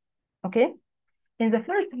here, okay? In the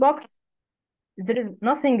first box, there is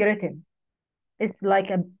nothing written. It's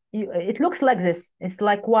like it looks like this. It's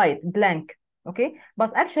like white, blank, okay?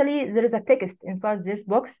 But actually there is a text inside this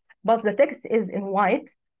box, but the text is in white,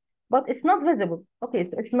 but it's not visible. Okay,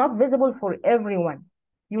 so it's not visible for everyone.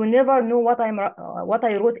 You never know what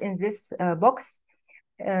I wrote in this box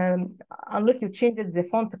unless you change the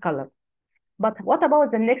font color. But what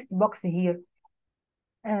about the next box here?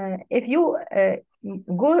 If you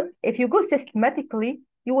go systematically,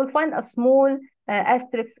 you will find a small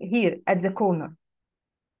asterisk here at the corner.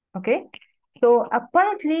 Okay, so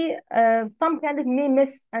apparently some candidates may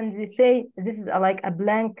miss and they say this is like a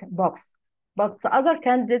blank box, but the other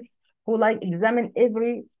candidates who like examine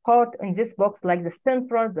every part in this box, like the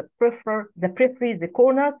central, the periphery, the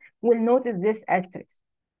corners, will notice this asterisk.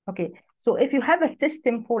 Okay, so if you have a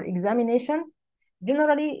system for examination,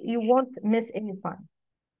 generally you won't miss any sign.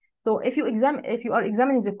 So if you are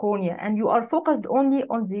examining the cornea and you are focused only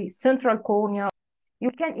on the central cornea, you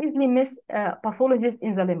can easily miss pathologies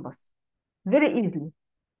in the limbus, very easily.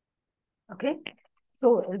 Okay,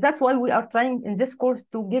 so that's why we are trying in this course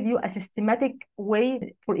to give you a systematic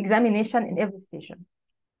way for examination in every station.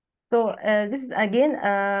 So this is again,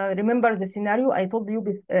 remember the scenario I told you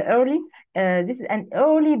early. This is an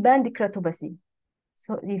early band keratopathy.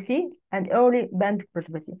 So you see, an early band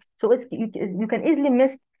keratopathy. So you can easily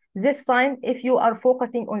miss this sign if you are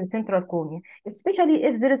focusing on the central cornea, especially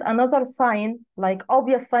if there is another sign, like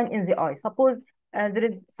obvious sign in the eye. Suppose there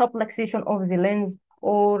is subluxation of the lens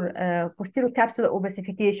or posterior capsular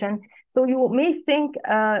opacification. So you may think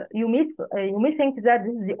that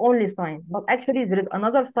this is the only sign, but actually there is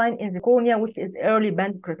another sign in the cornea, which is early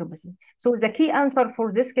band keratopathy. So the key answer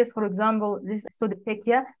for this case, for example, this is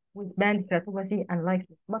pseudophakia with band keratopathy and like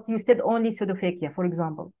this. But you said only pseudophakia, for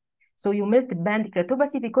example. So you missed band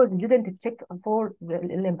keratopathy because you didn't check for the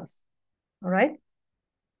limbus. All right.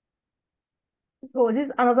 So this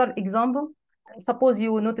is another example. Suppose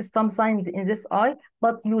you notice some signs in this eye,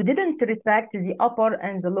 but you didn't retract the upper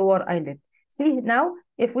and the lower eyelid. See now,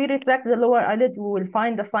 if we retract the lower eyelid, we will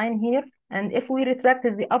find a sign here. And if we retract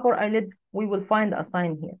the upper eyelid, we will find a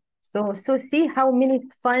sign here. So see how many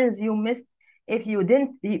signs you missed if you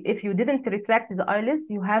didn't retract the eyelids.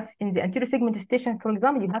 You have in the anterior segment station, for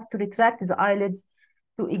example, you have to retract the eyelids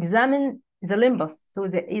to examine the limbus. So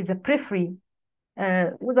there is a periphery,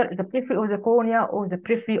 whether the periphery of the cornea or the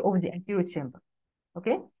periphery of the anterior chamber.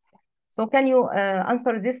 Okay, so can you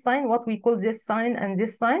answer this sign? What we call this sign and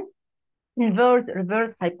this sign? Invert,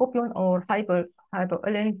 reverse, hypopion, or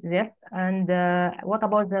hypoelin. Yes. And what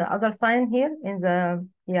about the other sign here in the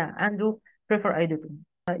Andrew prefer idoton?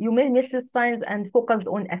 You may miss the signs and focus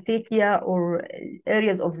on aphakia or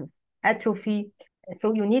areas of atrophy.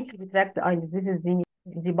 So you need to retract the eyelids. This is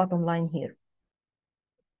the bottom line here.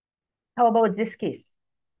 How about this case?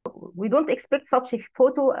 We don't expect such a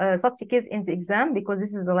case in the exam because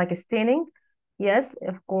this is like a staining. Yes,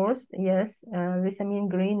 of course. Yes, Lissamine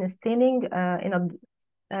green staining.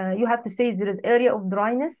 You have to say there is area of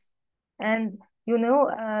dryness, and you know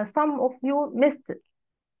some of you missed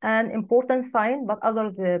an important sign, but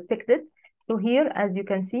others picked it. So here, as you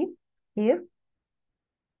can see, here,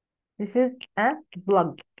 this is a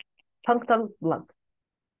plug, punctal plug.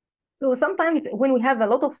 So sometimes when we have a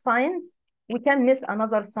lot of signs, we can miss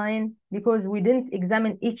another sign because we didn't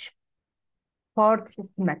examine each part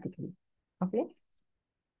systematically. Okay?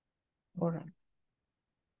 All right.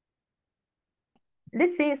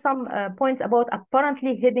 Let's see some points about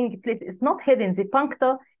apparently hidden plate. It's not hidden. The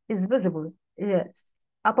puncta is visible. Yes.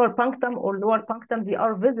 Upper punctum or lower punctum, they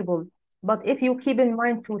are visible. But if you keep in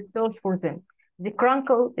mind to search for them, the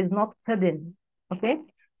crankle is not hidden. Okay?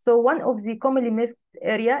 So one of the commonly missed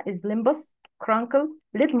area is limbus, crankle,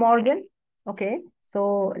 lid margin. Okay,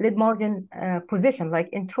 so lid margin position like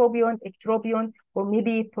entropion, ectropion, or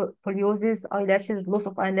maybe poliosis, eyelashes, loss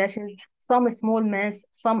of eyelashes, some small mass,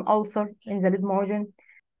 some ulcer in the lid margin.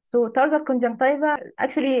 So tarsal conjunctiva,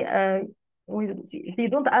 actually, they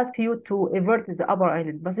don't ask you to avert the upper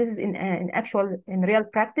eyelid, but this is in real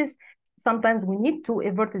practice. Sometimes we need to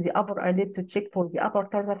avert the upper eyelid to check for the upper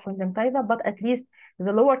tarsal conjunctiva, but at least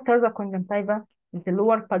the lower tarsal conjunctiva, the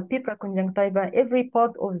lower palpebral conjunctiva, every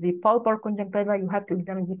part of the palpebral conjunctiva, you have to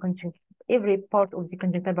examine the every part of the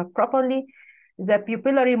conjunctiva properly. The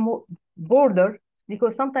pupillary border,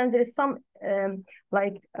 because sometimes there is some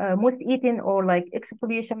moth-eaten or like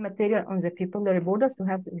exfoliation material on the pupillary border, so you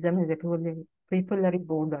have to examine the pupillary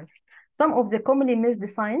border. Some of the commonly missed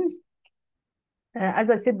signs, as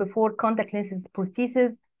I said before, contact lenses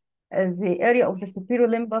prosthesis, the area of the superior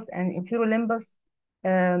limbus and inferior limbus,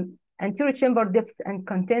 anterior chamber depth and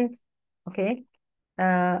content, okay?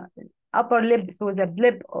 Upper lip, so the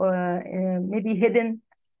lip maybe hidden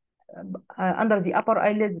under the upper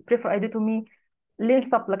eyelid, peripheral iridotomy, lens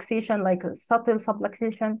subluxation, like subtle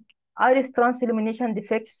subluxation, iris transillumination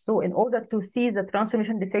defects. So in order to see the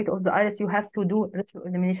transillumination defect of the iris, you have to do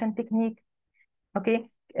retroillumination technique, okay?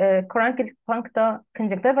 Crankle puncta,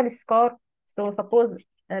 conjunctival scar. So suppose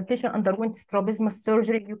a patient underwent strabismus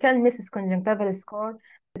surgery, you can miss his conjunctival scar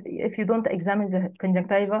if you don't examine the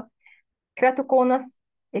conjunctiva. Keratoconus,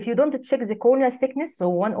 if you don't check the corneal thickness, so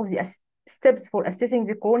one of the steps for assessing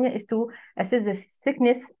the cornea is to assess the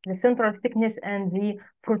thickness, the central thickness, and the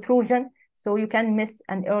protrusion. So you can miss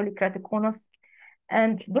an early keratoconus.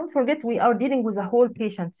 And don't forget, we are dealing with a whole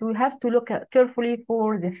patient. So we have to look carefully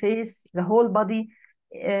for the face, the whole body,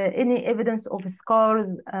 any evidence of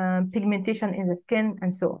scars, pigmentation in the skin,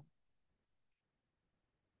 and so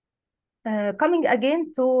on. Coming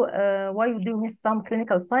again to why you do miss some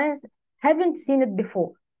clinical signs, haven't seen it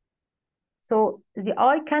before. So the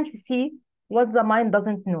eye can't see what the mind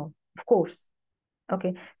doesn't know, of course.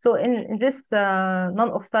 Okay, so in this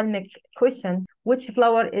non-ophthalmic question, which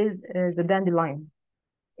flower is the dandelion?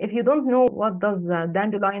 If you don't know what does the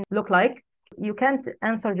dandelion look like, you can't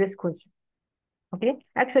answer this question. Okay,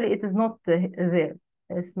 actually it is not there.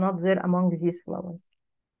 It's not there among these flowers.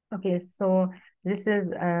 Okay, so this is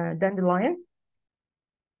dandelion.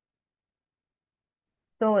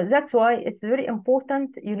 So that's why it's very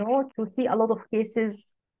important, you know, to see a lot of cases,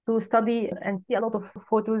 to study and see a lot of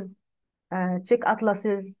photos, check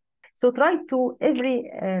atlases. So try to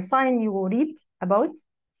every sign you read about.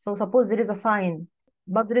 So suppose there is a sign,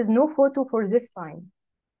 but there is no photo for this sign.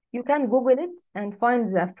 You can Google it and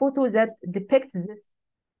find the photo that depicts this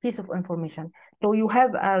piece of information. So you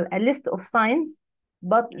have a list of signs,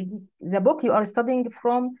 but the book you are studying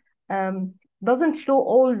from doesn't show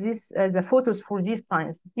all these the photos for these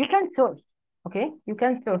signs. You can search, okay? You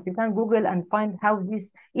can search, you can Google and find how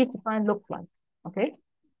each sign looks like, okay?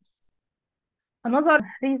 Another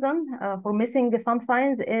reason for missing some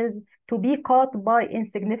signs is to be caught by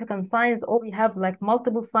insignificant signs, or you have like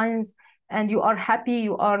multiple signs and you are happy,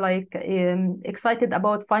 you are like excited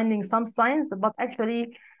about finding some signs, but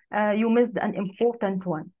actually you missed an important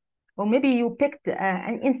one. Or maybe you picked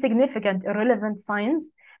an insignificant, irrelevant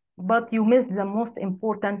signs, but you missed the most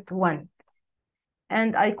important one.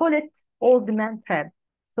 And I call it old man trap.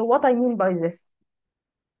 So what I mean by this,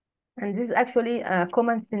 and this is actually a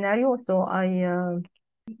common scenario, so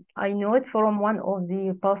I know it from one of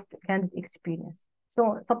the past candidate experience.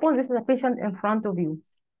 So suppose this is a patient in front of you,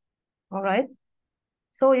 all right?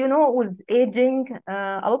 So, you know, with aging,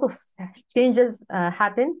 a lot of changes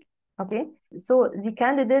happen, okay? So the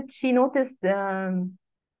candidate, she noticed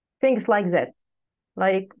things like that,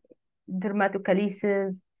 like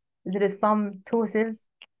dermatochalesis, there is some ptosis.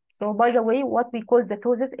 So by the way, what we call the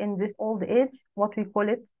ptosis in this old age, what we call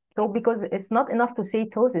it, so because it's not enough to say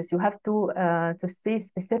ptosis, you have to say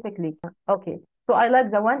specifically. Okay, so I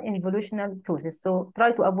like the one involutional ptosis. So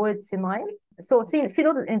try to avoid senile. So she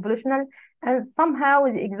noted involutional, and somehow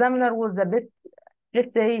the examiner was a bit,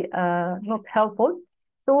 let's say, not helpful.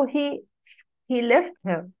 So he left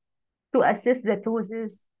her to assess the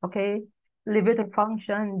ptosis, okay, levator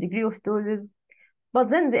function, degree of ptosis. But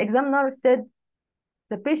then the examiner said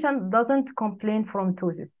the patient doesn't complain from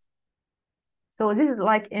ptosis. So this is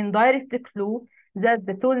like indirect clue that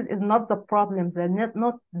the ptosis is not the problem,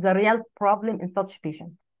 not the real problem in such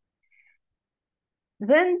patient.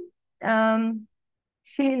 Then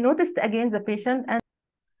she noticed again the patient, and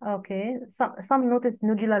okay, some noticed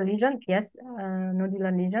nodular lesion. Yes,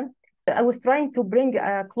 nodular lesion. I was trying to bring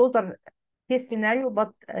a closer case scenario, but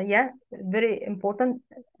yeah, very important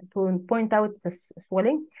to point out the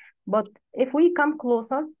swelling. But if we come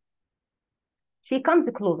closer, she comes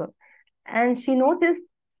closer, and she noticed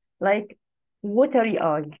like watery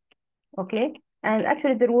eye. Okay, and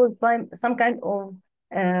actually there was some kind of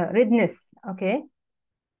redness. Okay,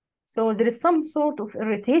 so there is some sort of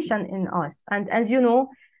irritation in us, and as you know,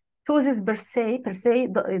 ptosis per se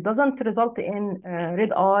doesn't result in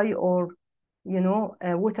red eye or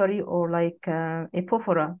watery or like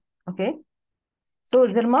epophora. Okay, so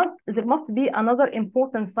there must be another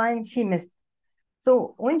important sign she missed.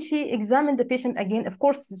 So when she examined the patient again, of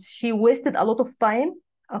course she wasted a lot of time,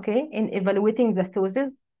 okay, in evaluating the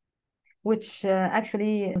ptosis, which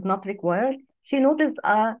actually is not required. She noticed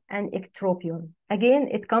an ectropion. Again,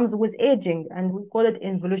 it comes with aging, and we call it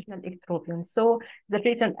involutional ectropion. So the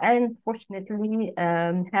patient unfortunately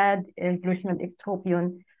had involutional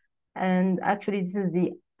ectropion, and actually this is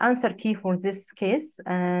the answer key for this case,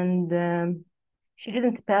 and she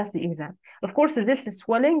didn't pass the exam. Of course, this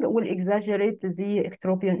swelling will exaggerate the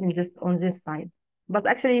ectropion on this side, but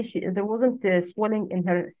actually there wasn't swelling in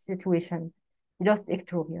her situation, just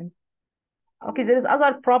ectropion. Okay, there is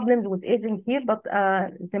other problems with aging here, but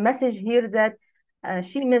the message here that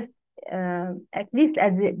she missed, at least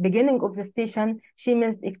at the beginning of the station, she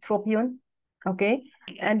missed ectropion, okay,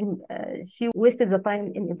 and she wasted the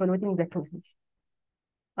time in evaluating the ptosis.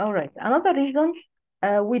 All right, another reason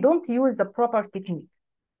we don't use the proper technique.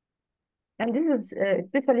 And this is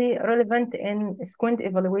especially relevant in squint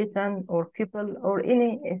evaluation or pupil or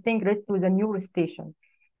anything related to the neurostation.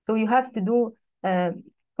 So you have to do,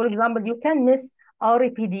 for example, you can miss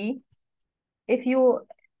RAPD if you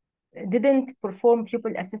didn't perform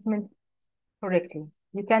pupil assessment correctly.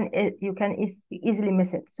 You can easily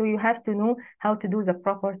miss it. So you have to know how to do the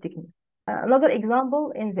proper technique. Another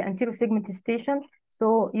example in the anterior segment station.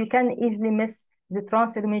 So you can easily miss the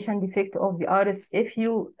transillumination defect of the iris if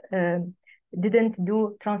you didn't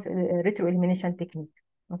do retroillumination technique.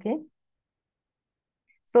 Okay.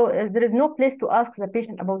 So there is no place to ask the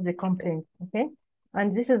patient about the complaint. Okay.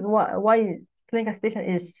 And this is why clinical station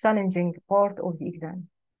is challenging part of the exam.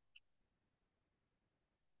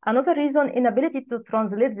 Another reason, inability to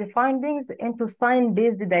translate the findings into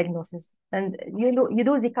sign-based diagnosis. And you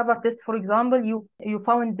do the cover test, for example, you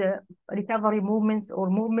found the recovery movements or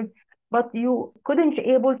movement, but you couldn't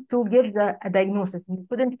able to give a diagnosis. You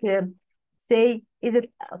couldn't say, is it,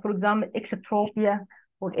 for example, exotropia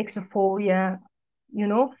or exophoria,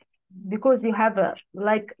 because you have a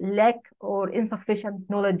like lack or insufficient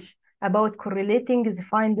knowledge about correlating the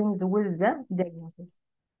findings with the diagnosis.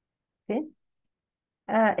 Okay.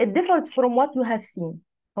 It differs from what you have seen.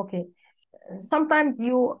 Okay, sometimes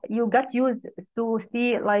you got used to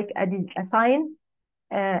see like a sign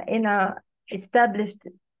in a established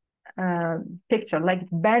picture, like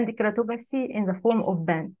band keratopathy in the form of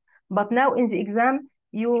band. But now in the exam,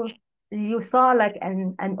 you saw like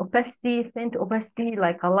an opacity, faint opacity,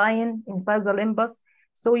 like a line inside the limbus.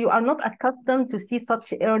 So you are not accustomed to see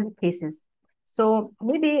such early cases. So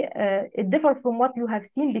maybe it differs from what you have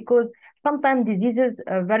seen, because sometimes diseases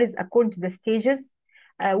varies according to the stages,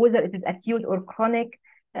 whether it is acute or chronic.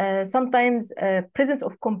 Sometimes presence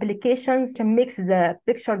of complications makes the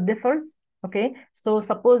picture differs. Okay, so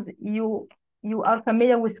suppose you are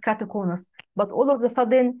familiar with keratoconus, but all of a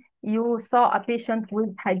sudden you saw a patient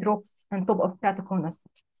with hydrops on top of keratoconus.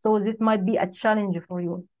 So this might be a challenge for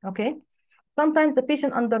you. Okay. Sometimes the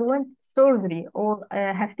patient underwent surgery or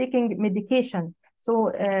have taken medication,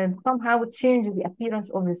 so somehow it changes the appearance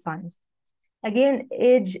of the signs. Again,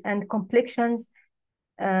 age and complexions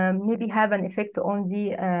maybe have an effect on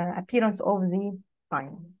the appearance of the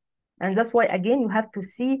sign. And that's why, again, you have to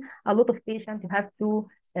see a lot of patients, you have to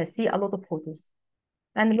see a lot of photos.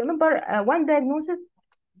 And remember, one diagnosis,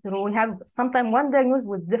 so we have sometimes one diagnosis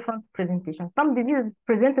with different presentations. Some disease is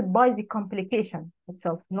presented by the complication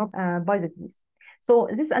itself, not by the disease. So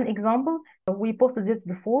this is an example. We posted this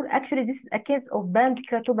before. Actually, this is a case of band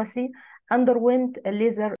keratopathy underwent a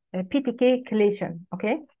laser PTK chelation.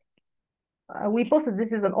 Okay. We posted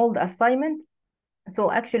this is an old assignment. So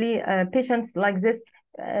actually, patients like this,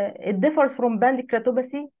 It differs from band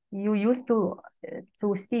keratopathy you used to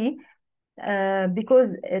see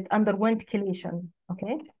because it underwent chelation.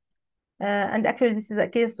 Okay. And actually, this is a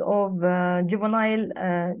case of juvenile,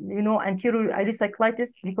 anterior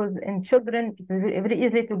iridocyclitis, because in children, it's very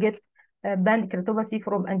easily to get band keratopathy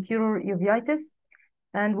from anterior uveitis.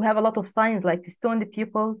 And we have a lot of signs like stoned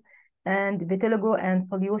pupil and vitiligo and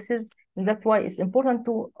poliosis. And that's why it's important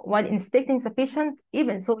to, while inspecting the patient,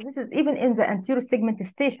 this is even in the anterior segment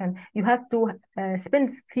station, you have to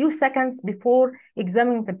spend few seconds before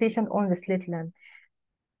examining the patient on the slit lamp.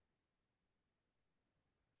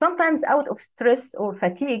 Sometimes out of stress or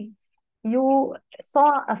fatigue, you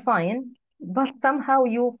saw a sign, but somehow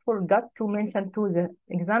you forgot to mention to the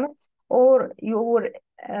examiner, or you were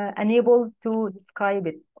unable to describe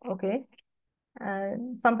it, okay?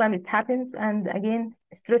 Sometimes it happens, and again,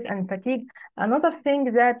 stress and fatigue. Another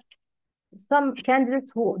thing that some candidates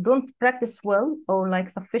who don't practice well or like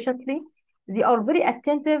sufficiently, they are very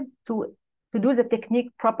attentive to do the technique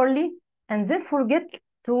properly and then forget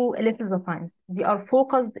to elicit the signs. They are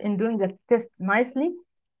focused in doing the test nicely,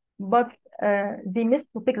 but they miss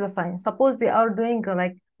to pick the sign. Suppose they are doing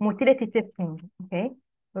like motility testing, okay,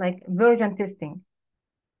 like version testing.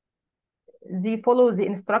 They follow the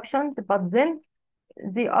instructions, but then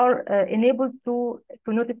they are enabled to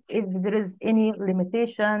notice if there is any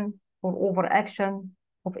limitation or overaction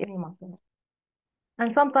of any muscle.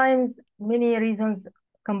 And sometimes many reasons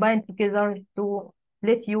combine together to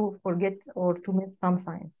let you forget or to miss some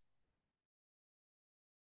signs.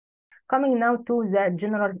 Coming now to the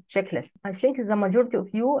general checklist. I think the majority of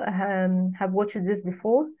you have watched this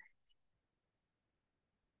before.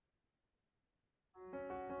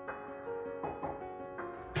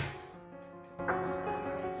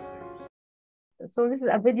 So this is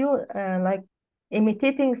a video like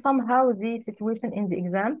imitating somehow the situation in the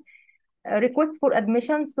exam. Request for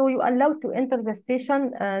admission. So you allow to enter the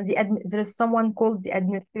station. There is someone called the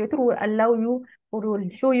administrator who will allow you or will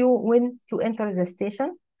show you when to enter the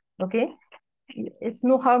station. Okay. It's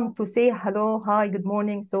no harm to say hello, hi, good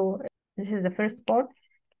morning. So this is the first part,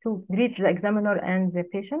 to greet the examiner and the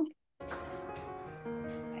patient.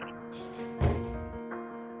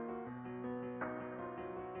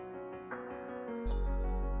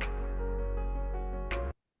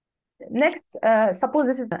 Next, suppose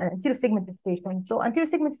this is an anterior segment station. So anterior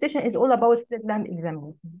segment station is all about slit lamp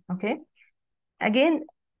examination, okay? Again,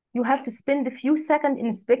 you have to spend a few seconds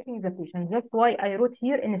inspecting the patient. That's why I wrote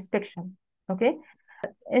here inspection, okay?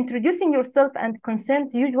 Introducing yourself and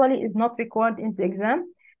consent usually is not required in the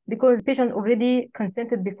exam because the patient already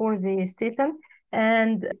consented before the station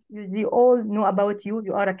and they all know about you.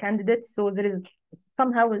 You are a candidate, so there is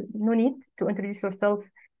somehow no need to introduce yourself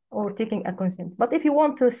or taking a consent. But if you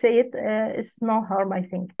want to say it, it's no harm, I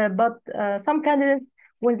think. But some candidates,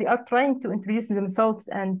 when they are trying to introduce themselves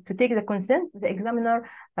and to take the consent, the examiner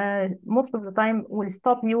most of the time will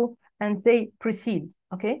stop you and say, proceed,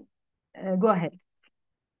 okay? Go ahead.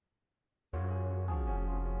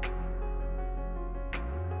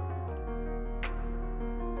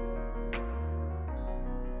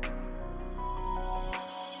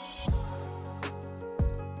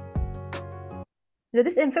 The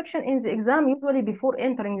disinfection in the exam, usually before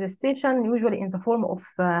entering the station, usually in the form of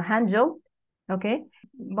hand gel, okay?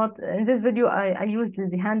 But in this video, I used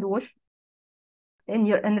the hand wash. In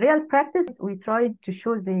real practice, we try to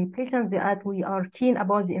show the patients that we are keen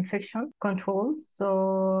about the infection control.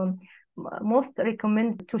 So most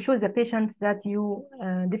recommend to show the patients that you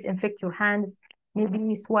disinfect your hands,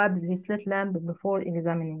 maybe swab the slit lamp before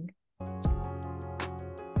examining.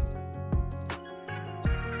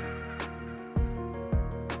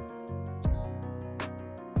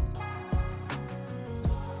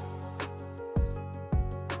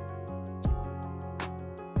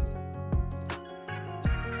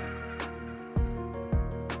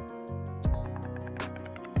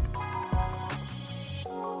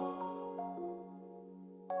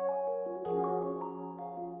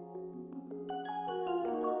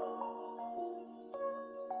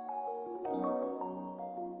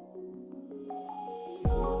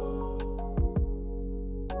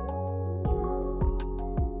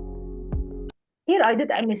 Here I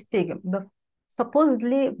did a mistake, but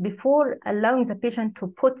supposedly before allowing the patient to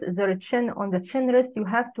put their chin on the chin rest, you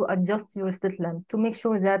have to adjust your slit lamp to make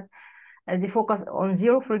sure that the focus on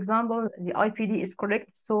 0, for example, the IPD is correct.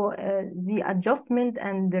 So the adjustment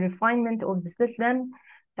and the refinement of the slit lamp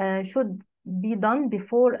should be done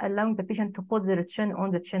before allowing the patient to put their chin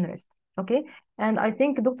on the chin rest. Okay, and I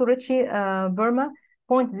think Dr. Richie Verma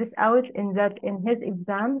point this out in that in his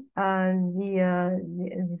exam,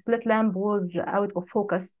 the slit lamp was out of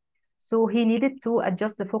focus. So he needed to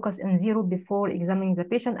adjust the focus in 0 before examining the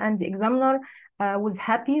patient, and the examiner was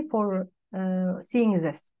happy for seeing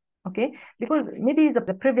this. Okay, because maybe the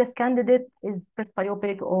previous candidate is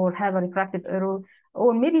presbyopic or have a refractive error,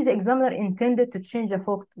 or maybe the examiner intended to change the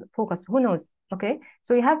focus. Who knows? Okay,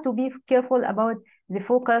 so you have to be careful about the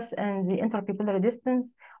focus and the interpupillary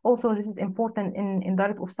distance. Also, this is important in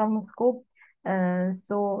direct ophthalmoscope.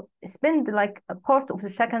 So spend like a part of the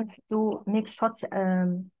second to make such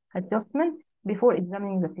adjustment before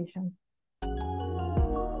examining the patient.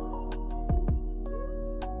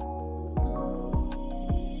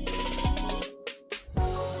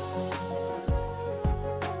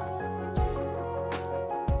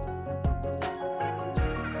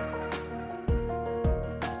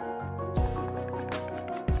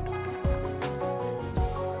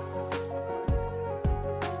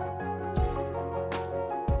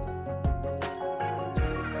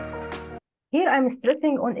 Here I'm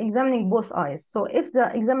stressing on examining both eyes. So if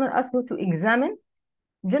the examiner asks you to examine,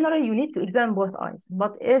 generally you need to examine both eyes.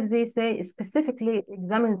 But if they say specifically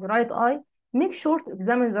examine the right eye, make sure to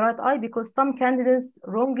examine the right eye, because some candidates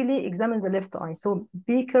wrongly examine the left eye. So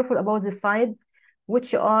be careful about the side,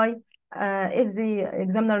 which eye. If the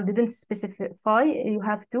examiner didn't specify, you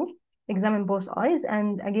have to examine both eyes.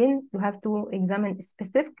 And again, you have to examine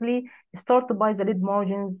specifically, start by the lid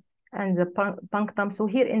margins and the punctum. So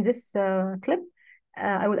here in this clip,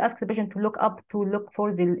 I will ask the patient to look up to look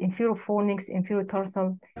for the inferior fornix, inferior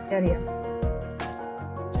tarsal area.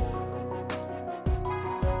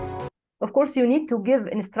 Of course, you need to give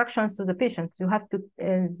instructions to the patient. You have to,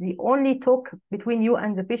 the only talk between you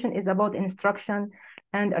and the patient is about instruction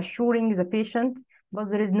and assuring the patient, but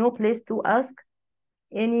there is no place to ask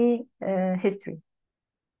any history.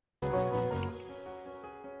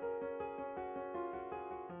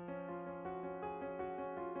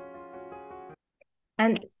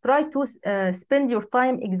 And try to spend your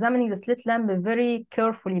time examining the slit lamp very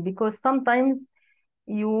carefully, because sometimes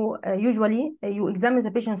you usually you examine the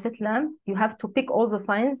patient's slit lamp, you have to pick all the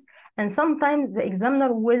signs, and sometimes the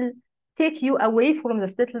examiner will take you away from the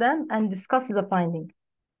slit lamp and discuss the finding.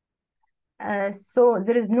 So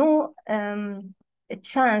there is no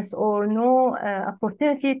chance or no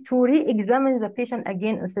opportunity to re-examine the patient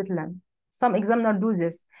again in slit lamp. Some examiners do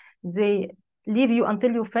this. They leave you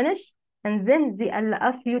until you finish, and then they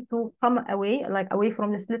ask you to come away, like away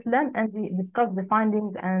from the slit lamp, and they discuss the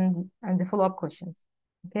findings and the follow-up questions.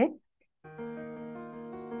 Okay.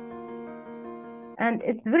 And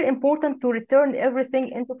it's very important to return everything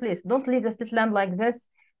into place. Don't leave the slit lamp like this.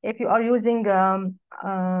 If you are using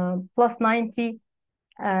plus 90,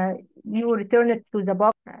 you return it to the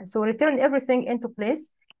box. So return everything into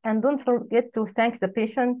place, and don't forget to thank the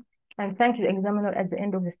patient and thank the examiner at the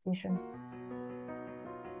end of the station.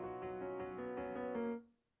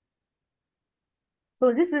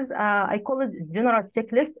 So this is, I call it general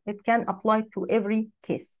checklist. It can apply to every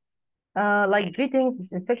case. Like greetings,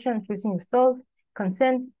 disinfection, introducing yourself,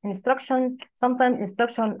 consent, instructions. Sometimes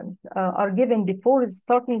instructions are given before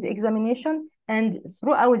starting the examination and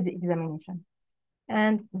throughout the examination.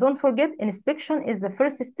 And don't forget, inspection is the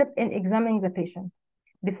first step in examining the patient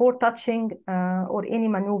before touching or any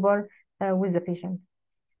maneuver with the patient.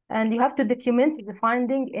 And you have to document the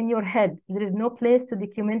finding in your head. There is no place to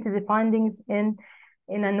document the findings in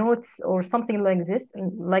a notes or something like this,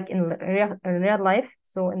 like in real life.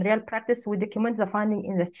 So in real practice, we document the finding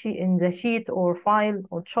in the sheet or file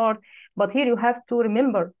or chart. But here you have to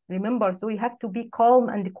remember. So you have to be calm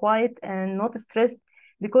and quiet and not stressed,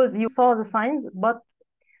 because you saw the signs, but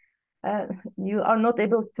you are not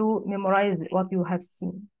able to memorize what you have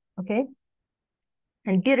seen. Okay.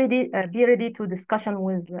 And be ready to discussion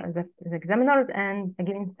with the examiners. And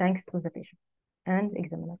again, thanks to the patient and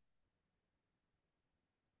examiner.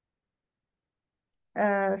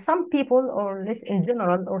 Some people, or less in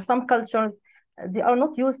general, or some cultures, they are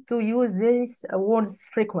not used to use these words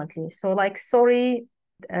frequently. So like, sorry,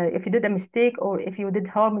 if you did a mistake or if you did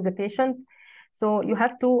harm the patient. So you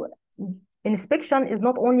have to, inspection is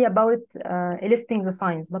not only about eliciting the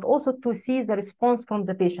signs, but also to see the response from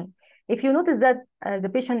the patient. If you notice that the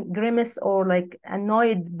patient grimace or like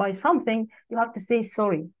annoyed by something, you have to say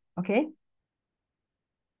sorry, okay?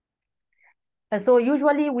 So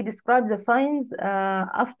usually we describe the signs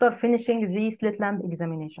after finishing the slit lamp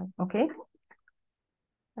examination, okay?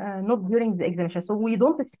 Not during the examination. So we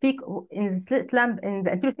don't speak in the slit lamp, in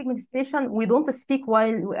the anterior segment station, we don't speak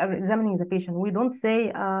while we are examining the patient. We don't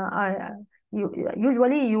say,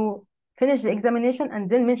 usually you finish the examination and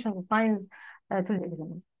then mention the signs to the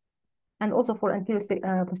examiner. And also for anterior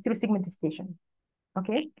posterior segment station,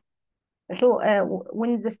 okay? So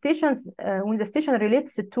when the station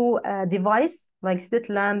relates to a device like slit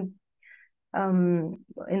lamp,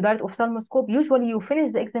 indirect ophthalmoscope, usually you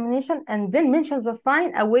finish the examination and then mention the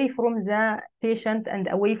sign away from the patient and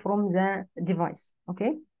away from the device.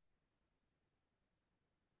 Okay.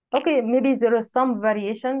 Okay, maybe there is some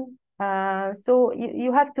variation. So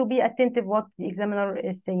you have to be attentive what the examiner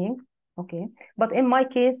is saying. Okay, but in my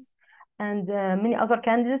case and many other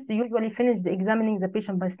candidates, they usually finish the examining the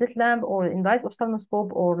patient by slit lamp or indirect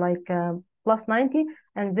ophthalmoscope or like plus 90,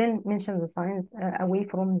 and then mention the sign away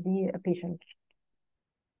from the patient.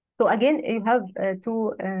 So again, you have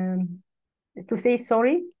to say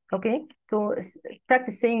sorry, okay? So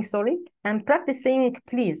practice saying sorry and practice saying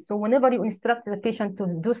please. So whenever you instruct the patient to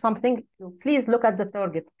do something, please look at the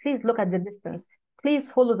target, please look at the distance, please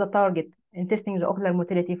follow the target in testing the ocular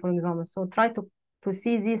motility, for example. So try to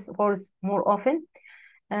see these words more often,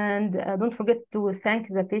 and don't forget to thank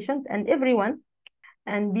the patient and everyone,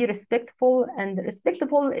 and be respectful. And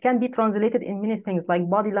respectful can be translated in many things like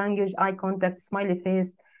body language, eye contact, smiley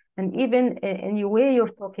face, and even in the way you're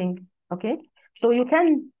talking. Okay, so you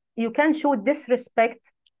can show disrespect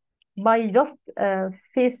by just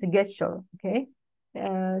face gesture. Okay,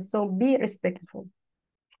 so be respectful.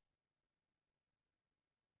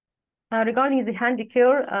 Regarding the hand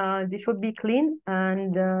care, they should be clean,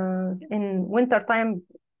 and in winter time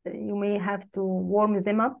you may have to warm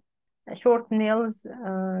them up. Short nails,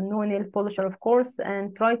 no nail polisher, of course,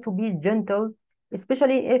 and try to be gentle,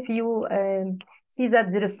 especially if you see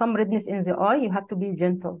that there is some redness in the eye. You have to be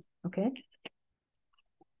gentle. Okay.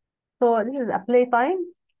 So this is a play time.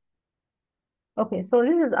 Okay, so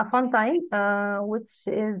this is a fun time, which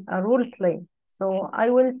is a role play. So I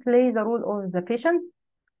will play the role of the patient.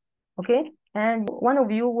 Okay, and one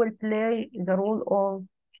of you will play the role of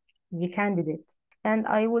the candidate, and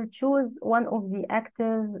I will choose one of the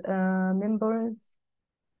active members.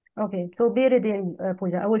 Okay, so be ready,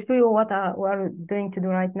 Pooja. I will show you what we're going to do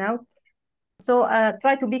right now. So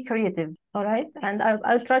try to be creative, all right? And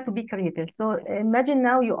I'll try to be creative. So imagine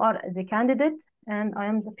now you are the candidate and I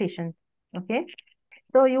am the patient, okay?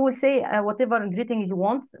 So you will say whatever greetings you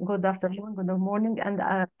want, good afternoon, good morning,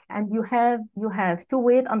 and you have to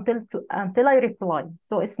wait until I reply.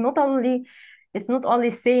 So it's not only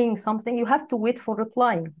saying something, you have to wait for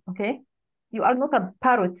replying, okay? You are not a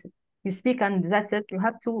parrot. You speak and that's it. You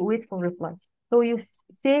have to wait for reply. So you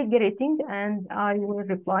say greeting and I will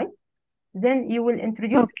reply. Then you will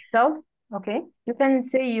introduce yourself, okay? You can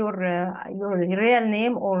say your real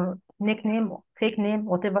name or nickname, or fake name,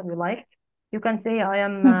 whatever you like. You can say I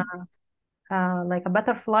am like a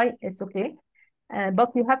butterfly, it's okay.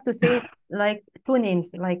 But you have to say like two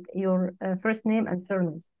names, like your first name and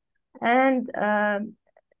surname. And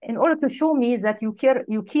in order to show me that you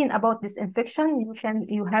keen about this infection,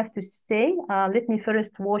 you have to say, let me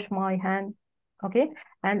first wash my hand, okay?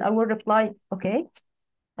 And I will reply, okay.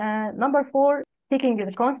 Number 4, taking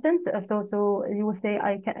the consent. So you will say,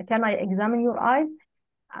 can I examine your eyes?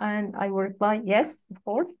 And I will reply, yes, of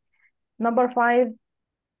course. Number 5,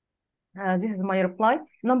 this is my reply.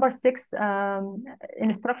 Number 6,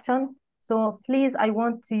 instruction. So please, I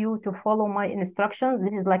want you to follow my instructions.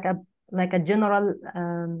 This is like a general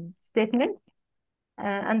statement.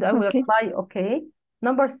 And I will reply, okay.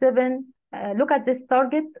 Number 7, look at this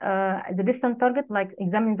target, the distant target, like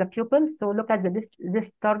examine the pupil. So look at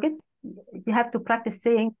this target. You have to practice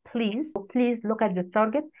saying, please look at the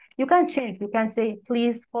target. You can change. You can say,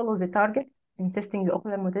 please follow the target in testing the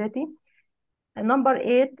ocular motility. And number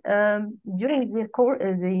 8, during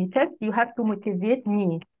the test, you have to motivate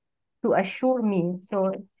me, to assure me.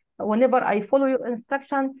 So whenever I follow your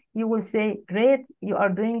instruction, you will say, great, you are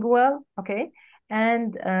doing well, okay?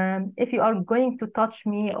 And if you are going to touch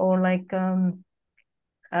me or like to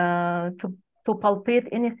palpate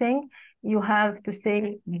anything, you have to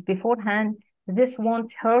say beforehand, this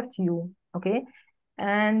won't hurt you, okay?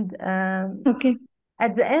 And Okay.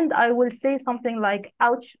 at the end, I will say something like,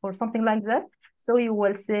 ouch, or something like that. So you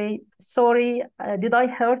will say, sorry, did I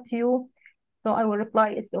hurt you? So I will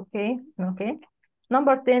reply, it's okay, okay.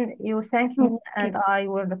 Number 10, you thank me, and I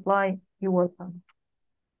will reply, you're welcome.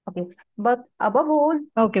 Okay, but above all,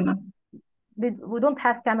 Okay, ma'am. We don't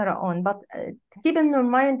have camera on, but keep in your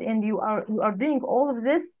mind, and you are doing all of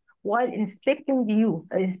this while inspecting me.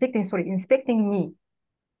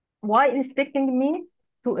 Why inspecting me?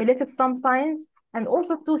 To elicit some signs and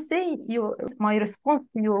also to say my response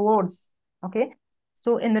to your words. Okay,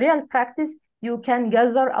 so in real practice, you can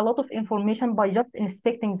gather a lot of information by just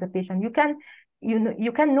inspecting the patient. You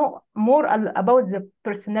can know more about the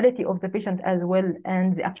personality of the patient as well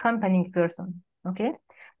and the accompanying person. Okay,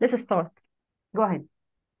 let's start. Go ahead.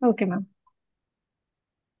 Okay, ma'am.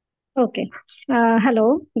 Okay.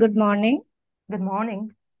 Hello. Good morning. Good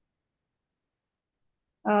morning.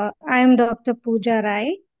 I am Dr. Pooja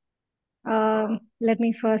Rai. Let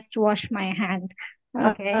me first wash my hand.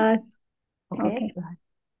 Okay. Okay. Okay.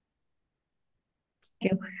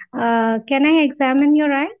 Thank you. Can I examine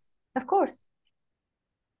your eyes? Of course.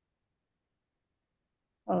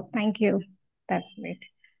 Oh, thank you. That's great.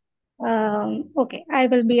 Okay. I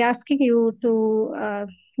will be asking you to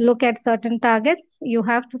look at certain targets. You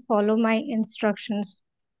have to follow my instructions.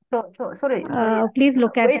 Sorry. Please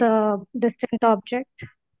look at Wait. the distant object.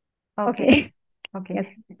 Okay. Okay. Okay.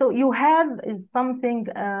 Yes. So you have is something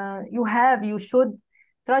you should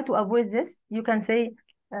try to avoid this. You can say,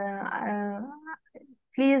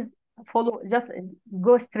 please follow, just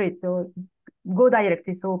go straight, so go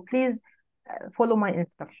directly. So please follow my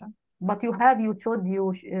instruction. But you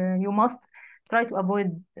must try to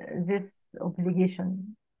avoid this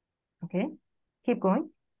obligation. Okay. Keep going.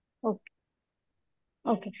 Okay.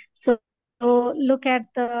 Okay. So look at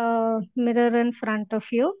the mirror in front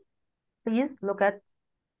of you. Please look at.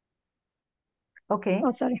 Okay. Oh,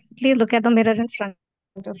 sorry. Please look at the mirror in front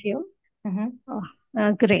of you. Mm-hmm.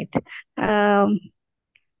 Oh, great. Um,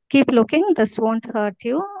 keep looking. This won't hurt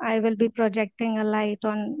you. I will be projecting a light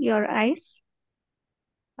on your eyes.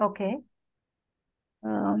 Okay.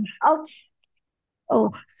 Um, Ouch.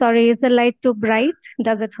 oh, sorry. Is the light too bright?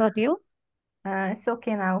 Does it hurt you? It's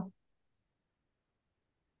okay now.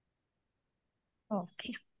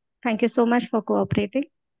 Okay. Thank you so much for cooperating.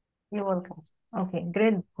 You're welcome. Okay,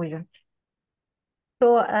 great question.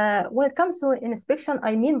 So when it comes to inspection,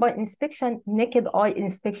 I mean by inspection, naked eye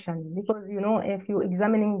inspection, because if you're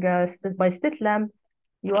examining slit by slit lamp,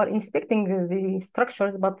 you are inspecting the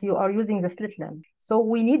structures, but you are using the slit lamp. So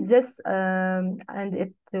we need this, and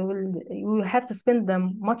you have to spend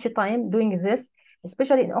them much time doing this,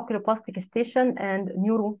 especially in oculoplastic station and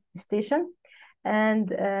neuro station.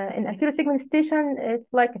 And in anterior segment station, it's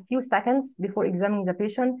like a few seconds before examining the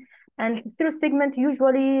patient. And posterior segment, you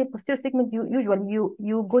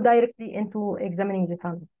go directly into examining the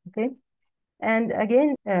fundus. Okay. And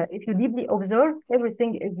again, if you deeply observe,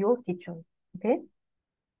 everything is your teacher. Okay.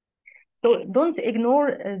 So don't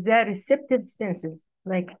ignore the receptive senses,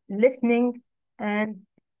 like listening and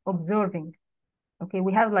observing. Okay,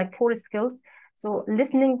 we have like 4 skills. So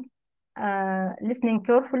listening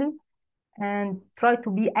carefully, and try to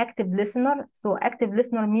be active listener. So active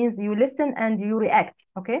listener means you listen and you react,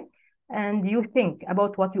 okay? And you think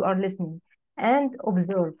about what you are listening, and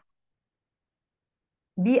observe.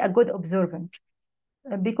 Be a good observant.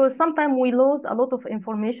 Because sometimes we lose a lot of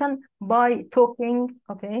information by talking,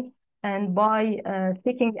 okay? And by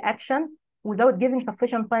taking action without giving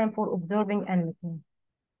sufficient time for observing and listening.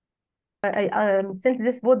 I sent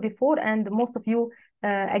this vote before, and most of you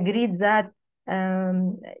agreed that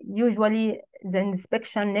usually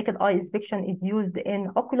the naked eye inspection is used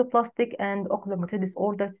in oculoplastic and oculomotor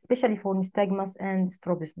disorders, especially for nystagmus and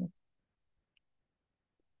strabismus.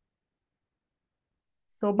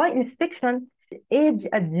 So by inspection, age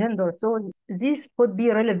and gender, so this could be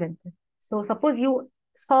relevant. So suppose you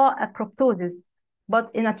saw a proptosis,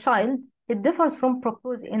 but in a child, it differs from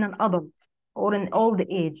proptosis in an adult or in old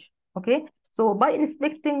age, okay? So by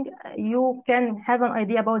inspecting, you can have an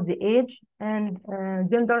idea about the age and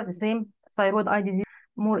gender, the same, thyroid eye disease,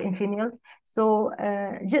 more in females. So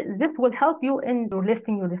this will help you in your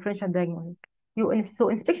listing your differential diagnosis. So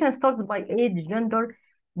inspection starts by age, gender,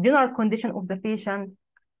 general condition of the patient.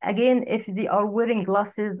 Again, if they are wearing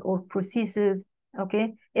glasses or prostheses,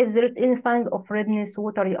 okay? If there is any sign of redness,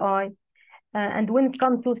 watery eye, and when it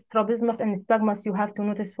comes to strabismus and nystagmus, you have to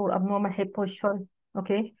notice for abnormal hip posture,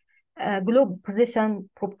 okay? Globe position,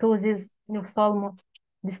 proptosis, ophthalmos,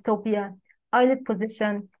 dystopia, eyelid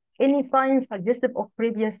position, any signs suggestive of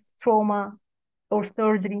previous trauma or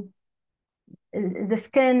surgery, the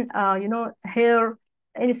skin, hair,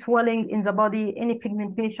 any swelling in the body, any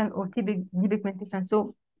pigmentation or depigmentation.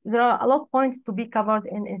 So there are a lot of points to be covered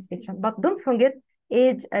in inspection, but don't forget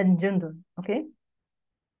age and gender, okay?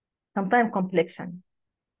 Sometimes complexion.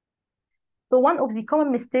 So one of the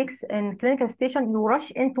common mistakes in clinical station, you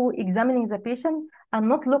rush into examining the patient and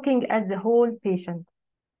not looking at the whole patient.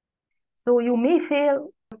 So you may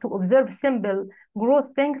fail to observe simple growth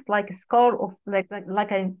things like a scar of, like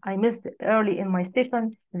I missed early in my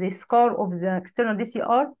station, the scar of the external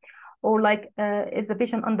DCR, or like if the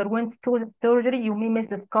patient underwent tooth surgery, you may miss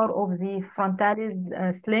the scar of the frontalis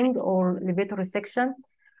sling or levator resection,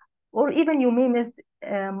 or even you may miss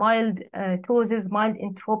mild ptosis, mild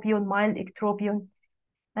entropion, mild ectropion.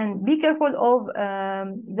 And be careful of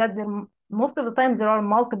that most of the time there are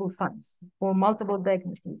multiple signs or multiple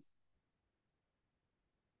diagnoses.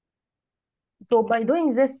 So by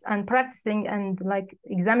doing this and practicing and like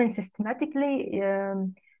examine systematically,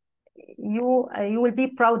 you will be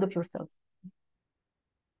proud of yourself.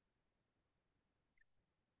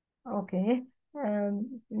 Okay.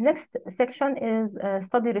 Next section is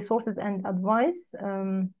study resources and advice.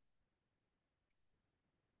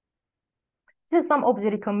 This is some of the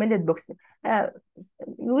recommended books.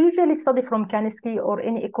 You usually study from Kandinsky or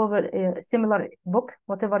any equivalent similar book,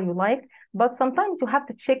 whatever you like. But sometimes you have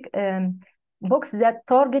to check books that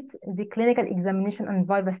target the clinical examination and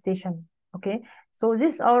viva station. Okay, so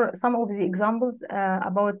these are some of the examples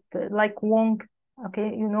about like Wong.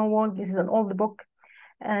 Okay, you know Wong. This is an old book,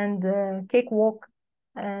 and Cakewalk,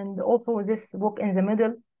 and also this book in the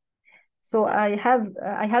middle. So I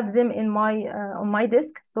have them in my on my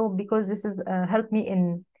desk. So because this is helped me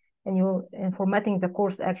in formatting the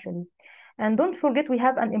course actually. And don't forget we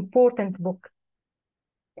have an important book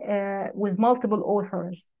with multiple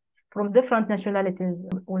authors from different nationalities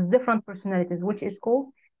with different personalities, which is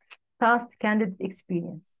called Past Candidate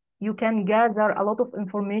Experience. You can gather a lot of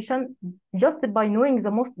information just by knowing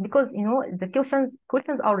the most, because you know the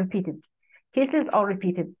questions are repeated, cases are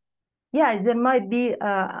repeated. Yeah, there might be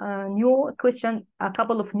a new question, a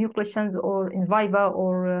couple of new questions, or in Viva,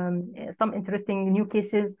 or some interesting new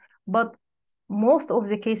cases, but most of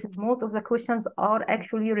the cases, most of the questions are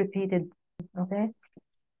actually repeated, okay?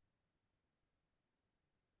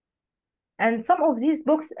 And some of these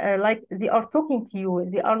books, like they are talking to you,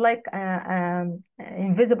 they are like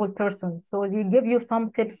invisible person. So they give you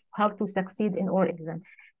some tips how to succeed in our exam.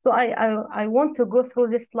 So I want to go through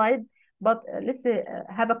this slide, but let's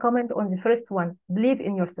have a comment on the first one. Believe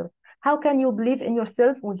in yourself. How can you believe in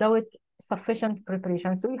yourself without sufficient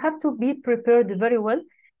preparation? So you have to be prepared very well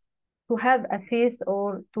to have a faith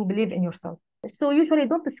or to believe in yourself. So usually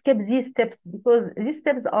don't skip these steps, because these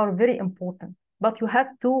steps are very important, but you have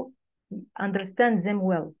to understand them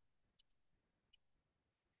well.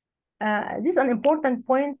 This is an important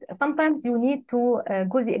point. Sometimes you need to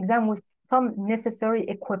go the exam with some necessary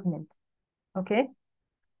equipment, okay?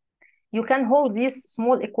 You can hold these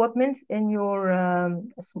small equipments in your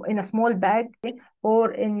in a small bag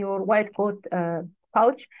or in your white coat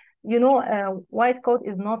pouch. You know, white coat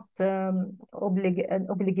is not an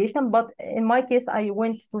obligation, but in my case, I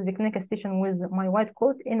went to the clinical station with my white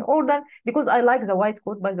coat in order, because I like the white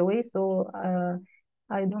coat, by the way, so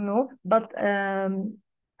I don't know, but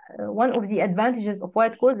one of the advantages of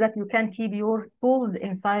white coat that you can keep your tools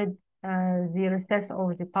inside the recess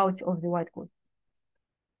or the pouch of the white coat.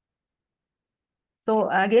 So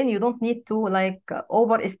again, you don't need to like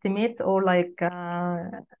overestimate or like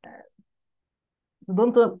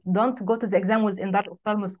don't go to the exam with in that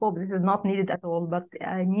ophthalmoscope. This is not needed at all. But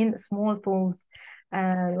I mean small tools,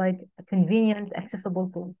 like convenient, accessible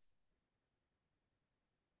tools.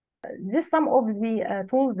 This some of the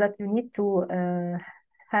tools that you need to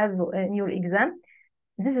have in your exam.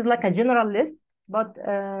 This is like a general list, but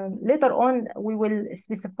later on we will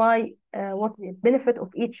specify what the benefit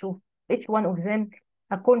of each one of them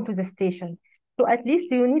according to the station. So at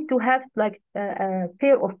least you need to have like a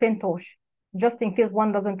pair of pen torch, just in case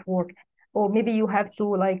one doesn't work, or maybe you have to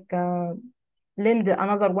like lend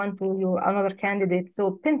another one to another candidate.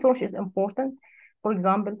 So pen torch is important. For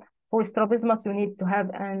example, for strabismus, you need to have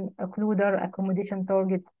an occluder accommodation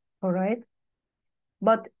target, all right?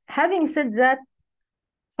 But having said that,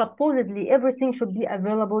 supposedly everything should be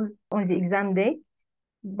available on the exam day.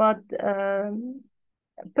 But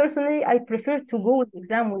personally, I prefer to go with the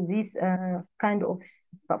exam with this kind of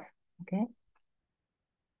stuff, okay?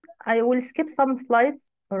 I will skip some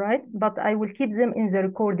slides, all right? But I will keep them in the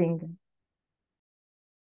recording.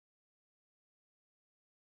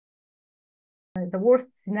 The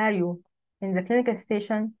worst scenario in the clinical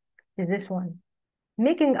station is this one.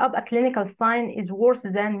 Making up a clinical sign is worse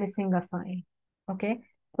than missing a sign, okay?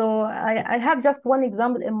 So I have just one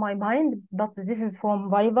example in my mind, but this is from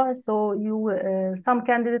Viva. So some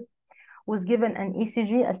candidate was given an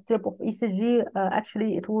ECG, a strip of ECG.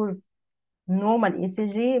 Actually, it was normal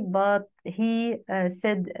ECG, but he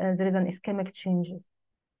said there is an ischemic changes.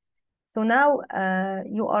 So now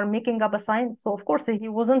you are making up a sign. So of course he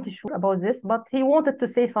wasn't sure about this, but he wanted to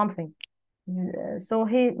say something. So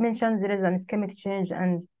he mentioned there is an ischemic change,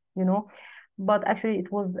 and you know, but actually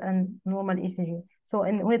it was a normal ECG. So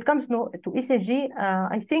when it comes to ECG,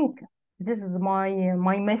 I think this is my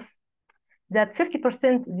myth, that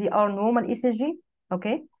 50% they are normal ECG,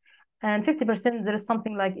 okay, and 50% there is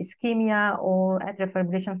something like ischemia or atrial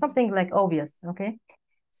fibrillation, something like obvious, okay.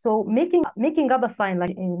 So making up a sign,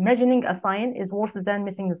 like imagining a sign, is worse than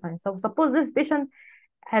missing the sign. So suppose this patient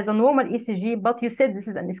has a normal ECG, but you said this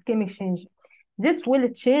is an ischemic change. This will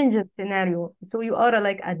change the scenario. So you are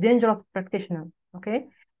like a dangerous practitioner, okay?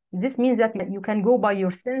 This means that you can go by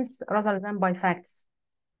your sense rather than by facts.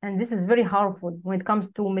 And this is very harmful when it comes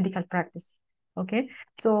to medical practice, okay?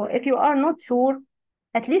 So if you are not sure,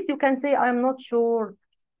 at least you can say, I'm not sure,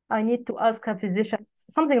 I need to ask a physician,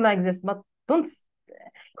 something like this, but don't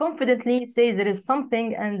confidently say there is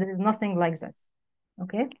something and there is nothing like this,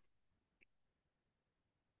 okay?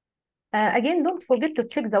 Again, don't forget to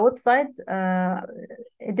check the website.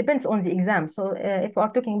 It depends on the exam. So if you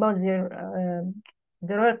are talking about the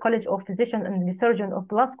Royal College of Physicians and the Surgeon of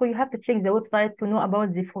Glasgow, you have to check the website to know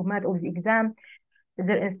about the format of the exam,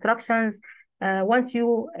 their instructions. Once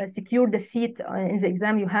you secure the seat in the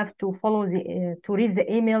exam, you have to follow to read the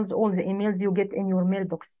emails, all the emails you get in your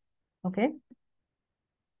mailbox, okay?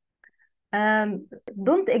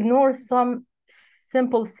 Don't ignore some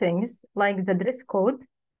simple things like the dress code,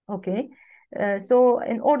 okay? So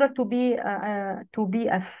in order to be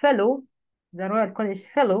a fellow, the Royal College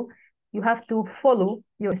fellow, you have to follow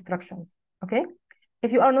your instructions, okay?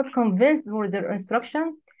 If you are not convinced with their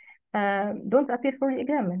instruction, don't appear for the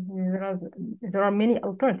exam. There are many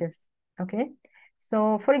alternatives, okay?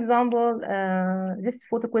 So for example, this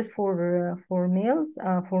photo quiz for males,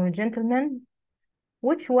 for gentlemen,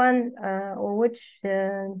 which one or which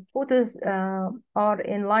photos are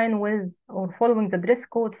in line with or following the dress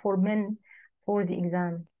code for men for the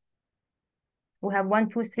exam? We have 1,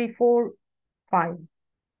 2, 3, 4, 5.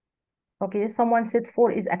 Okay, someone said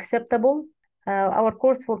 4 is acceptable. Our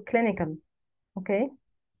course for clinical, okay?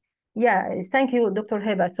 Yeah, thank you, Dr.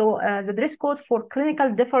 Heba. So the dress code for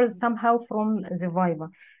clinical differs somehow from the Viva.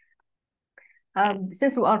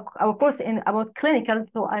 Since our course in about clinical,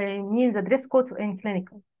 so I mean the dress code in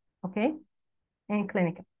clinical, okay? In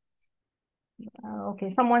clinical.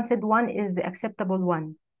 Okay, someone said 1 is the acceptable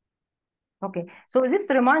one. Okay, so this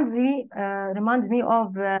reminds me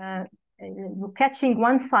of catching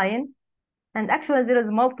one sign, and actually there is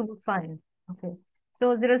multiple signs. Okay,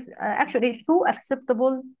 so there is actually 2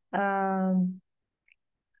 acceptable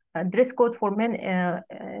dress code for men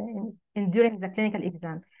during the clinical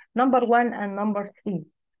exam. Number 1 and number 3.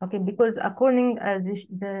 Okay, because according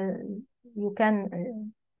you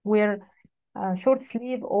can wear short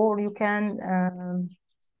sleeve, or you can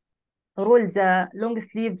roll the long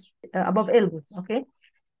sleeve above elbows, okay?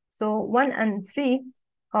 So 1 and 3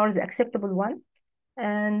 are the acceptable one.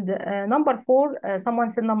 And number 4, someone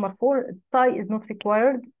said number 4, tie is not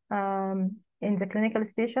required in the clinical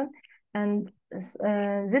station. And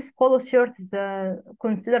this polo shirt is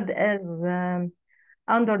considered as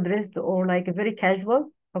underdressed or like very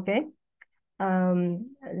casual, okay?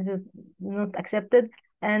 This is not accepted.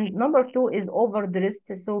 And number 2 is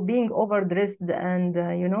overdressed. So being overdressed and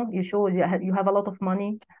you show you have a lot of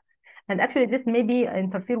money, and actually this maybe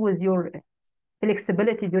interfere with your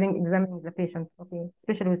flexibility during examining the patient, okay,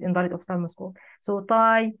 especially with indirect ophthalmoscope. So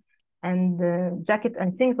tie and jacket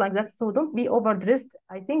and things like that. So don't be overdressed,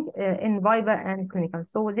 I think, in Viva and clinical.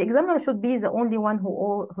 So the examiner should be the only one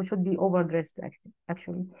who should be overdressed,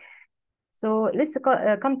 actually. So let's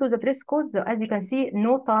come to the dress code. As you can see,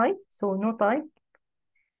 no tie, so no tie.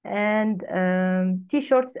 And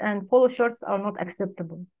t-shirts and polo shirts are not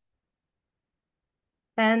acceptable.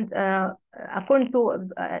 And according to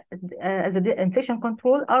as a infection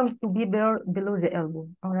control, arms to be below the elbow,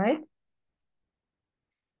 all right?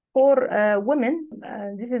 For women,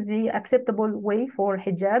 this is the acceptable way for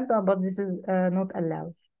hijab, but this is not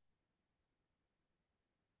allowed.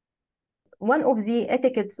 One of the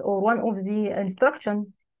etiquettes or one of the instructions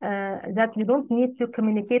that you don't need to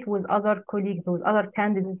communicate with other colleagues, with other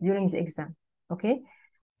candidates during the exam, okay?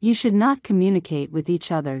 You should not communicate with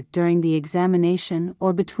each other during the examination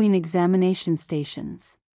or between examination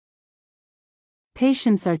stations.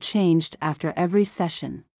 Patients are changed after every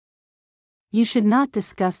session. You should not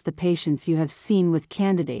discuss the patients you have seen with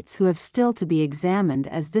candidates who have still to be examined,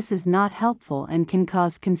 as this is not helpful and can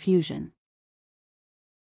cause confusion.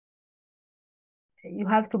 You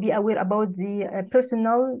have to be aware about the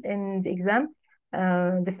personnel in the exam,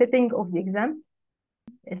 the setting of the exam.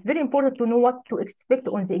 It's very important to know what to expect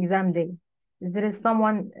on the exam day. There is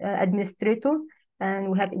someone, administrator,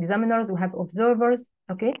 and we have examiners, we have observers,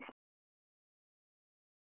 okay?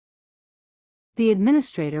 The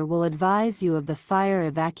administrator will advise you of the fire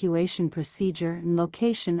evacuation procedure and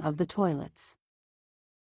location of the toilets.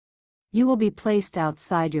 You will be placed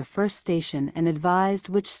outside your first station and advised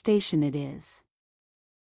which station it is.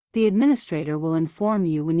 The administrator will inform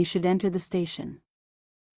you when you should enter the station.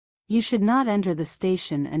 You should not enter the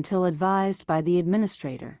station until advised by the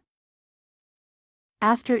administrator.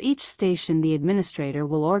 After each station, the administrator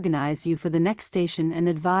will organize you for the next station and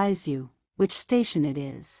advise you which station it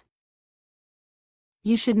is.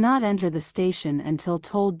 You should not enter the station until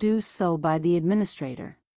told do so by the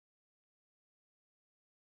administrator.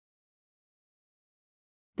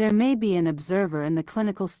 There may be an observer in the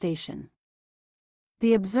clinical station.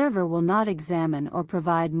 The observer will not examine or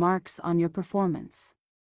provide marks on your performance.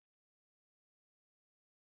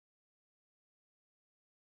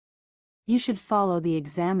 You should follow the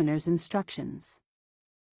examiner's instructions.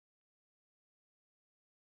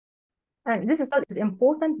 And this slide is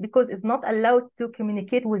important because it's not allowed to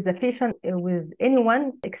communicate with the patient with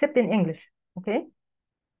anyone except in English. Okay.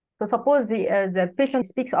 So suppose the patient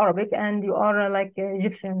speaks Arabic and you are like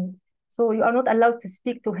Egyptian, so you are not allowed to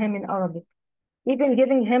speak to him in Arabic. Even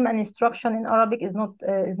giving him an instruction in Arabic is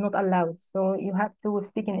not allowed. So you have to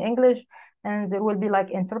speak in English, and there will be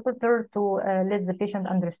like interpreter to let the patient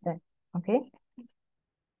understand. Okay.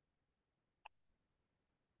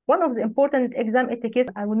 One of the important exam etiquettes,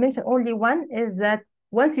 I will mention only one, is that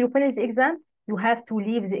once you finish the exam, you have to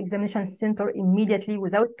leave the examination center immediately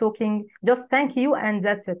without talking. Just thank you, and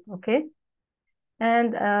that's it. Okay.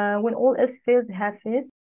 And when all else fails, have faith.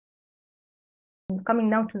 Coming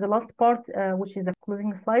now to the last part, which is the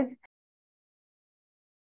closing slides.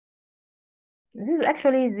 This is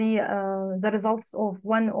actually the results of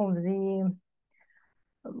one of the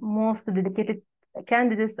most dedicated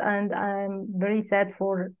candidates, and I'm very sad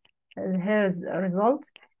for his result.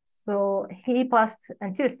 So he passed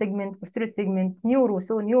anterior segment, posterior segment, neuro.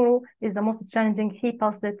 So neuro is the most challenging. He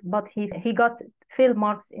passed it, but he got fail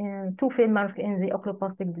marks in 2 fail marks in the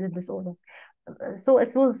oculoplastic disorders. So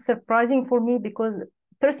it was surprising for me because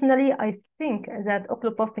personally I think that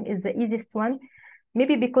oculoplastic is the easiest one.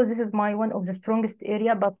 Maybe because this is one of the strongest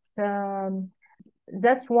area, but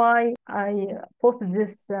that's why I posted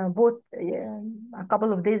this vote a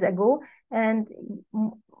couple of days ago, and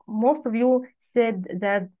most of you said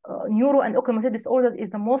that neuro and oculomotor disorders is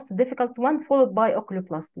the most difficult one, followed by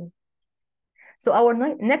oculoplasty. So our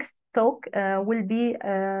next talk will be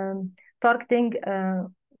targeting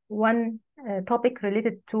one topic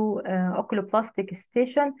related to oculoplastic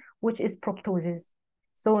station, which is proptosis.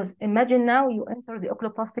 So imagine now you enter the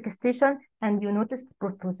oculoplastic station and you notice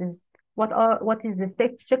proptosis. What is the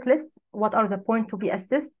checklist? What are the points to be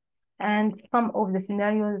assessed? And some of the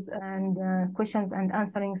scenarios and questions, and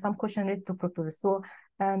answering some questions related to proptosis. So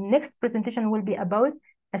next presentation will be about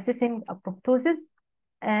assessing proptosis,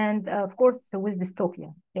 and of course with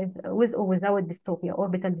dystopia, with or without dystopia,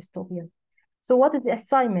 orbital dystopia. So what is the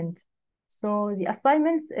assignment? So the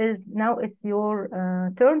assignments is, now it's your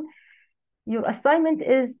turn. Your assignment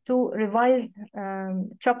is to revise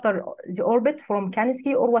chapter The Orbit from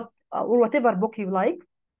Kansky, or whatever book you like.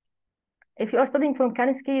 If you are studying from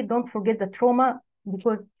Kansky, don't forget the trauma,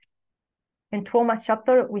 because in trauma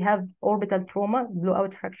chapter we have orbital trauma,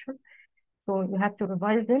 blowout fracture. So you have to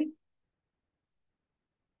revise them.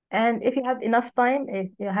 And if you have enough time, if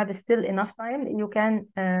you have still enough time, you can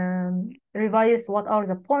revise what are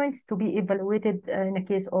the points to be evaluated in a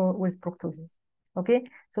case or with proptosis. Okay,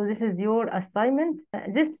 so this is your assignment.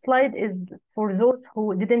 This slide is for those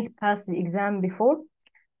who didn't pass the exam before,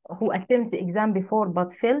 who attempted the exam before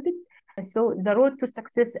but failed it. So the road to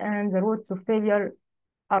success and the road to failure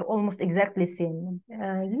are almost exactly the same.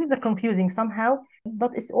 This is confusing somehow,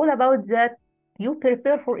 but it's all about that you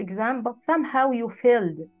prepare for exam, but somehow you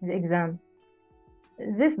failed the exam.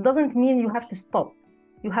 This doesn't mean you have to stop.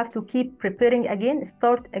 You have to keep preparing again,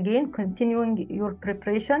 start again, continuing your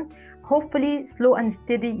preparation. Hopefully, slow and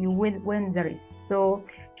steady, you will win the race. So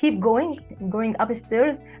keep going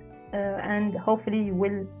upstairs, and hopefully you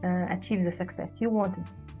will achieve the success you wanted.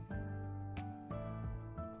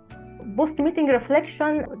 Post-meeting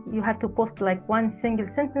reflection, you have to post like one single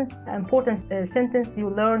sentence, important sentence you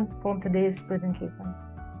learned from today's presentation.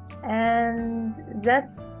 And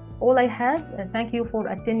that's all I have. Thank you for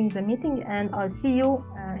attending the meeting, and I'll see you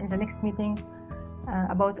in the next meeting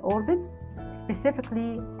about orbit,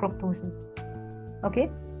 specifically proptosis.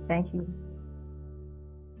 Okay, thank you.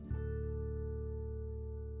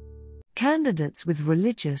 Candidates with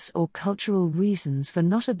religious or cultural reasons for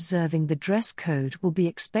not observing the dress code will be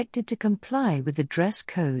expected to comply with the dress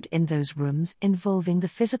code in those rooms involving the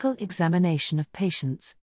physical examination of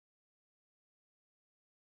patients.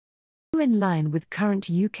 In line with current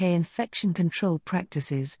UK infection control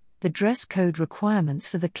practices, the dress code requirements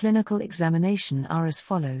for the clinical examination are as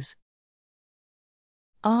follows.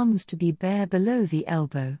 Arms to be bare below the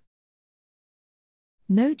elbow.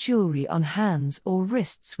 No jewelry on hands or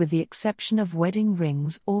wrists with the exception of wedding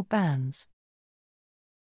rings or bands.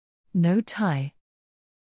 No tie.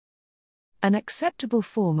 An acceptable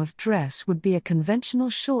form of dress would be a conventional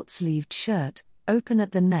short-sleeved shirt, open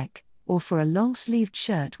at the neck, or for a long-sleeved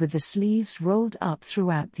shirt with the sleeves rolled up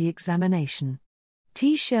throughout the examination.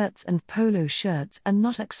 T-shirts and polo shirts are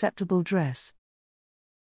not acceptable dress.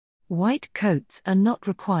 White coats are not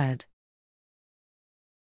required.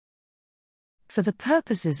 For the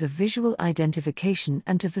purposes of visual identification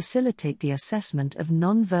and to facilitate the assessment of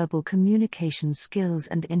non-verbal communication skills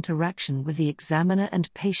and interaction with the examiner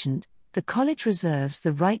and patient, the college reserves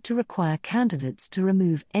the right to require candidates to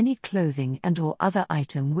remove any clothing and/or other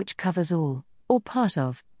item which covers all, or part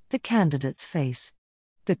of, the candidate's face.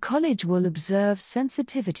 The college will observe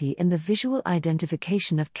sensitivity in the visual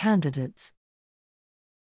identification of candidates.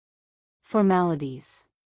 Formalities.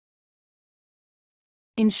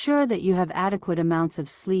 Ensure that you have adequate amounts of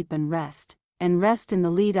sleep and rest in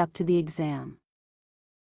the lead up to the exam.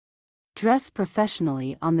 Dress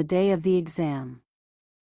professionally on the day of the exam.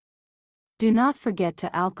 Do not forget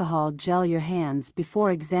to alcohol gel your hands before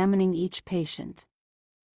examining each patient.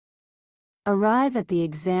 Arrive at the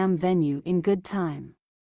exam venue in good time.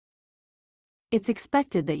 It's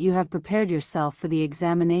expected that you have prepared yourself for the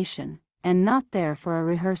examination, and not there for a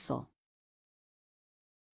rehearsal.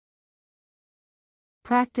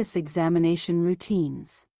 Practice examination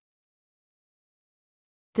routines.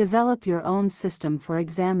 Develop your own system for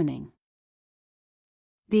examining.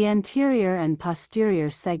 The anterior and posterior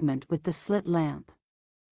segment with the slit lamp.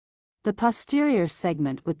 The posterior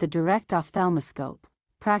segment with the direct ophthalmoscope.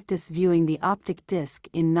 Practice viewing the optic disc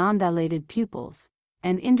in non-dilated pupils,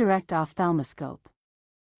 and indirect ophthalmoscope.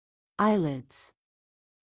 Eyelids.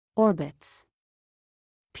 Orbits.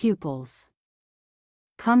 Pupils.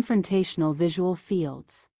 Confrontational visual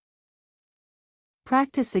fields.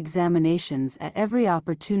 Practice examinations at every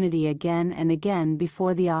opportunity again and again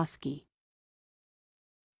before the OSCE.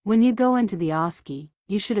 When you go into the OSCE,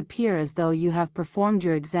 you should appear as though you have performed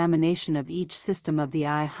your examination of each system of the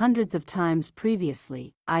eye hundreds of times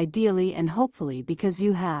previously, ideally and hopefully because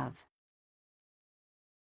you have.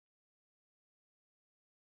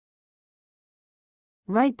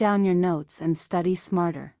 Write down your notes and study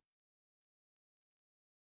smarter.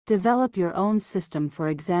 Develop your own system for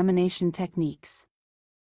examination techniques.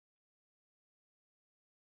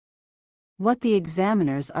 What the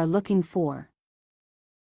examiners are looking for.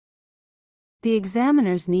 The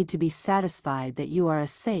examiners need to be satisfied that you are a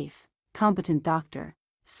safe, competent doctor,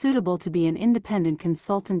 suitable to be an independent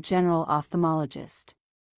consultant general ophthalmologist.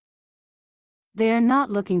 They are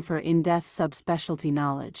not looking for in-depth subspecialty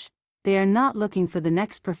knowledge. They are not looking for the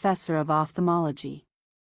next professor of ophthalmology.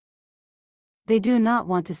 They do not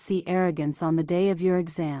want to see arrogance on the day of your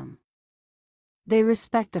exam. They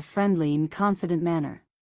respect a friendly and confident manner.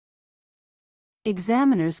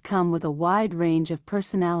 Examiners come with a wide range of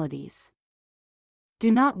personalities. Do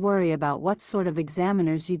not worry about what sort of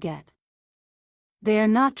examiners you get. They are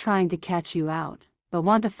not trying to catch you out, but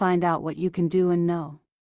want to find out what you can do and know.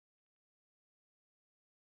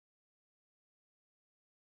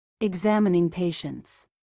 Examining patients.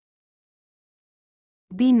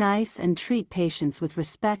 Be nice and treat patients with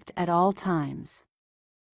respect at all times.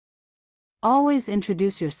 Always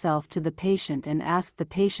introduce yourself to the patient and ask the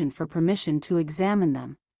patient for permission to examine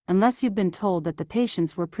them, unless you've been told that the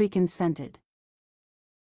patients were pre-consented.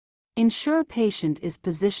 Ensure patient is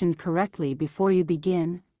positioned correctly before you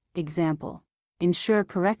begin. Example: ensure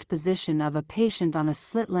correct position of a patient on a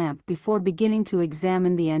slit lamp before beginning to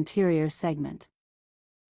examine the anterior segment.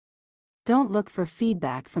 Don't look for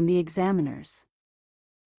feedback from the examiners.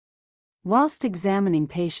 Whilst examining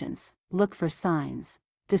patients, look for signs.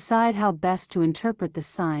 Decide how best to interpret the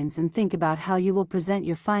signs and think about how you will present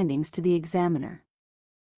your findings to the examiner.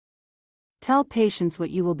 Tell patients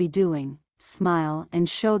what you will be doing, smile and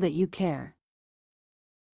show that you care.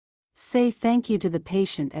 Say thank you to the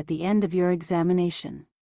patient at the end of your examination.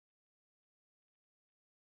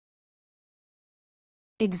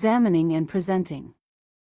 Examining and presenting.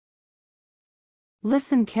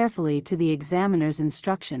 Listen carefully to the examiner's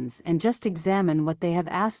instructions and just examine what they have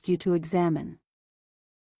asked you to examine.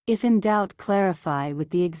 If in doubt, clarify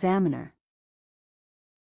with the examiner.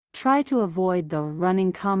 Try to avoid the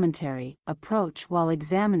running commentary approach while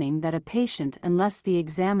examining that a patient unless the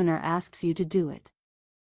examiner asks you to do it.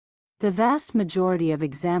 The vast majority of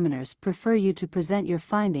examiners prefer you to present your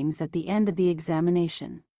findings at the end of the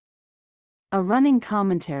examination. A running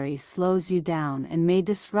commentary slows you down and may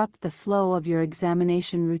disrupt the flow of your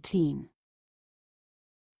examination routine.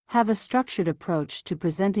 Have a structured approach to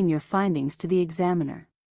presenting your findings to the examiner.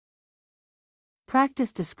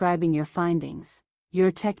 Practice describing your findings.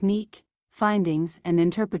 Your technique, findings, and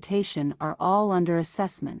interpretation are all under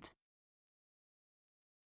assessment.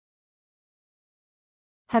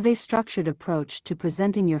 Have a structured approach to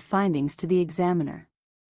presenting your findings to the examiner.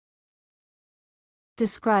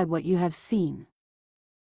 describe what you have seen.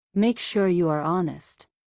 Make sure you are honest.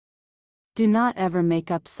 Do not ever make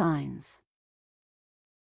up signs.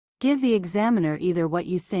 Give the examiner either what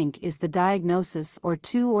you think is the diagnosis or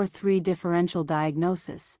 2 or 3 differential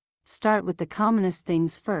diagnoses. Start with the commonest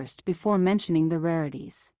things first before mentioning the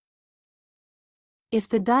rarities. If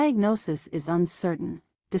the diagnosis is uncertain,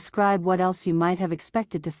 describe what else you might have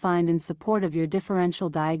expected to find in support of your differential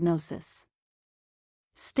diagnosis.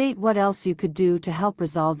 State what else you could do to help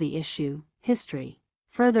resolve the issue: history,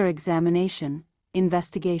 further examination,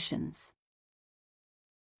 investigations.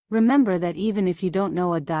 Remember that even if you don't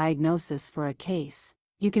know a diagnosis for a case,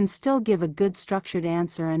 you can still give a good structured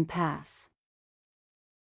answer and pass.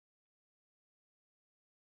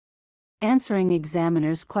 Answering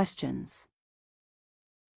examiner's questions.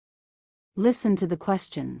 Listen to the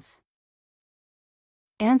questions.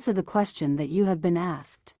 Answer the question that you have been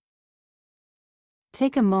asked.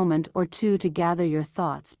 Take a moment or two to gather your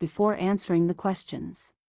thoughts before answering the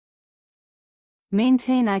questions.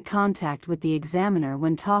 Maintain eye contact with the examiner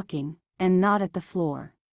when talking, and not at the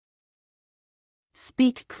floor.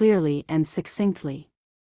 Speak clearly and succinctly.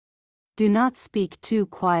 Do not speak too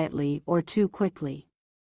quietly or too quickly.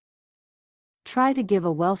 Try to give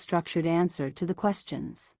a well-structured answer to the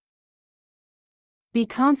questions. Be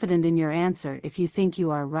confident in your answer if you think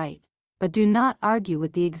you are right, but do not argue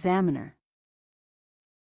with the examiner.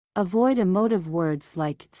 Avoid emotive words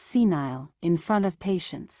like senile in front of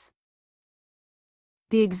patients.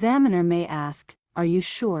 The examiner may ask, "Are you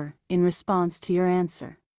sure?" in response to your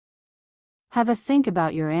answer. Have a think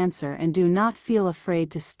about your answer and do not feel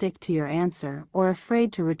afraid to stick to your answer or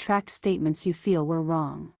afraid to retract statements you feel were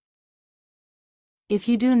wrong. If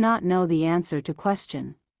you do not know the answer to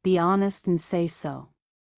question, be honest and say so.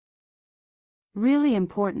 Really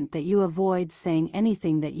important that you avoid saying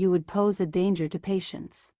anything that you would pose a danger to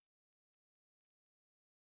patients.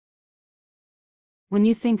 When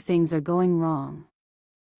you think things are going wrong,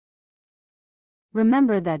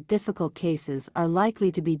 remember that difficult cases are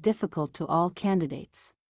likely to be difficult to all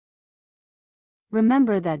candidates.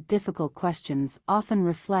 Remember that difficult questions often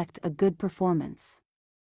reflect a good performance.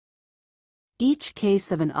 Each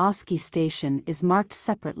case of an OSCE station is marked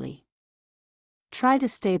separately. Try to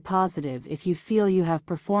stay positive if you feel you have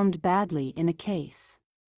performed badly in a case.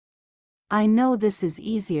 I know this is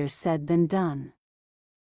easier said than done.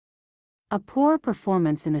 A poor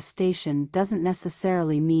performance in a station doesn't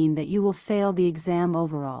necessarily mean that you will fail the exam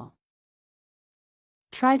overall.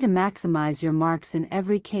 Try to maximize your marks in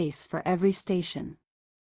every case for every station.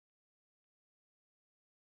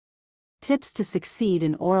 Tips to succeed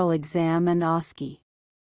in oral exam and OSCE.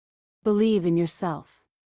 Believe in yourself.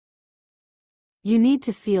 You need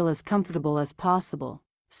to feel as comfortable as possible,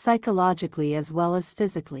 psychologically as well as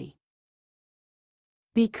physically.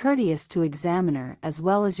 Be courteous to examiner as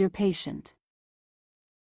well as your patient.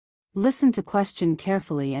 Listen to question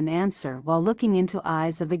carefully and answer while looking into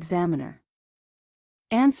eyes of examiner.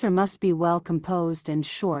 Answer must be well composed and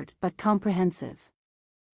short but comprehensive.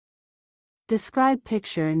 Describe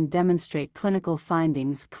picture and demonstrate clinical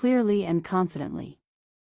findings clearly and confidently.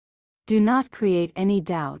 Do not create any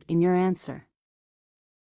doubt in your answer.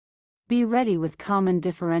 Be ready with common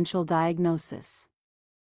differential diagnosis.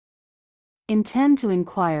 Intend to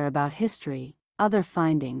inquire about history, other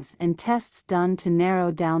findings and tests done to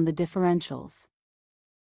narrow down the differentials.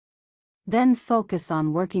 Then focus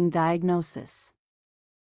on working diagnosis.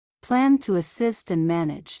 Plan to assist and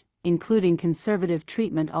manage, including conservative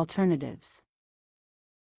treatment alternatives.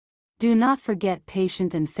 Do not forget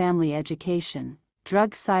patient and family education,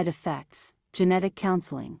 drug side effects, genetic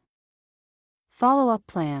counseling, follow-up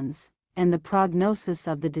plans, and the prognosis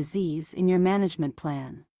of the disease in your management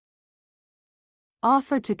plan.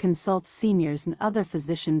 Offer to consult seniors and other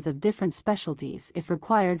physicians of different specialties if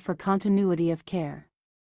required for continuity of care.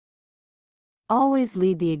 Always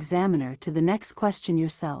lead the examiner to the next question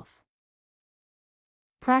yourself.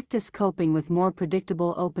 Practice coping with more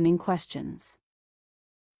predictable opening questions.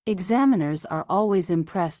 Examiners are always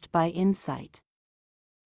impressed by insight.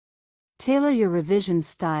 Tailor your revision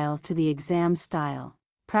style to the exam style,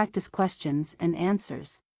 practice questions and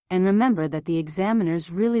answers, and remember that the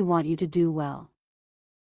examiners really want you to do well.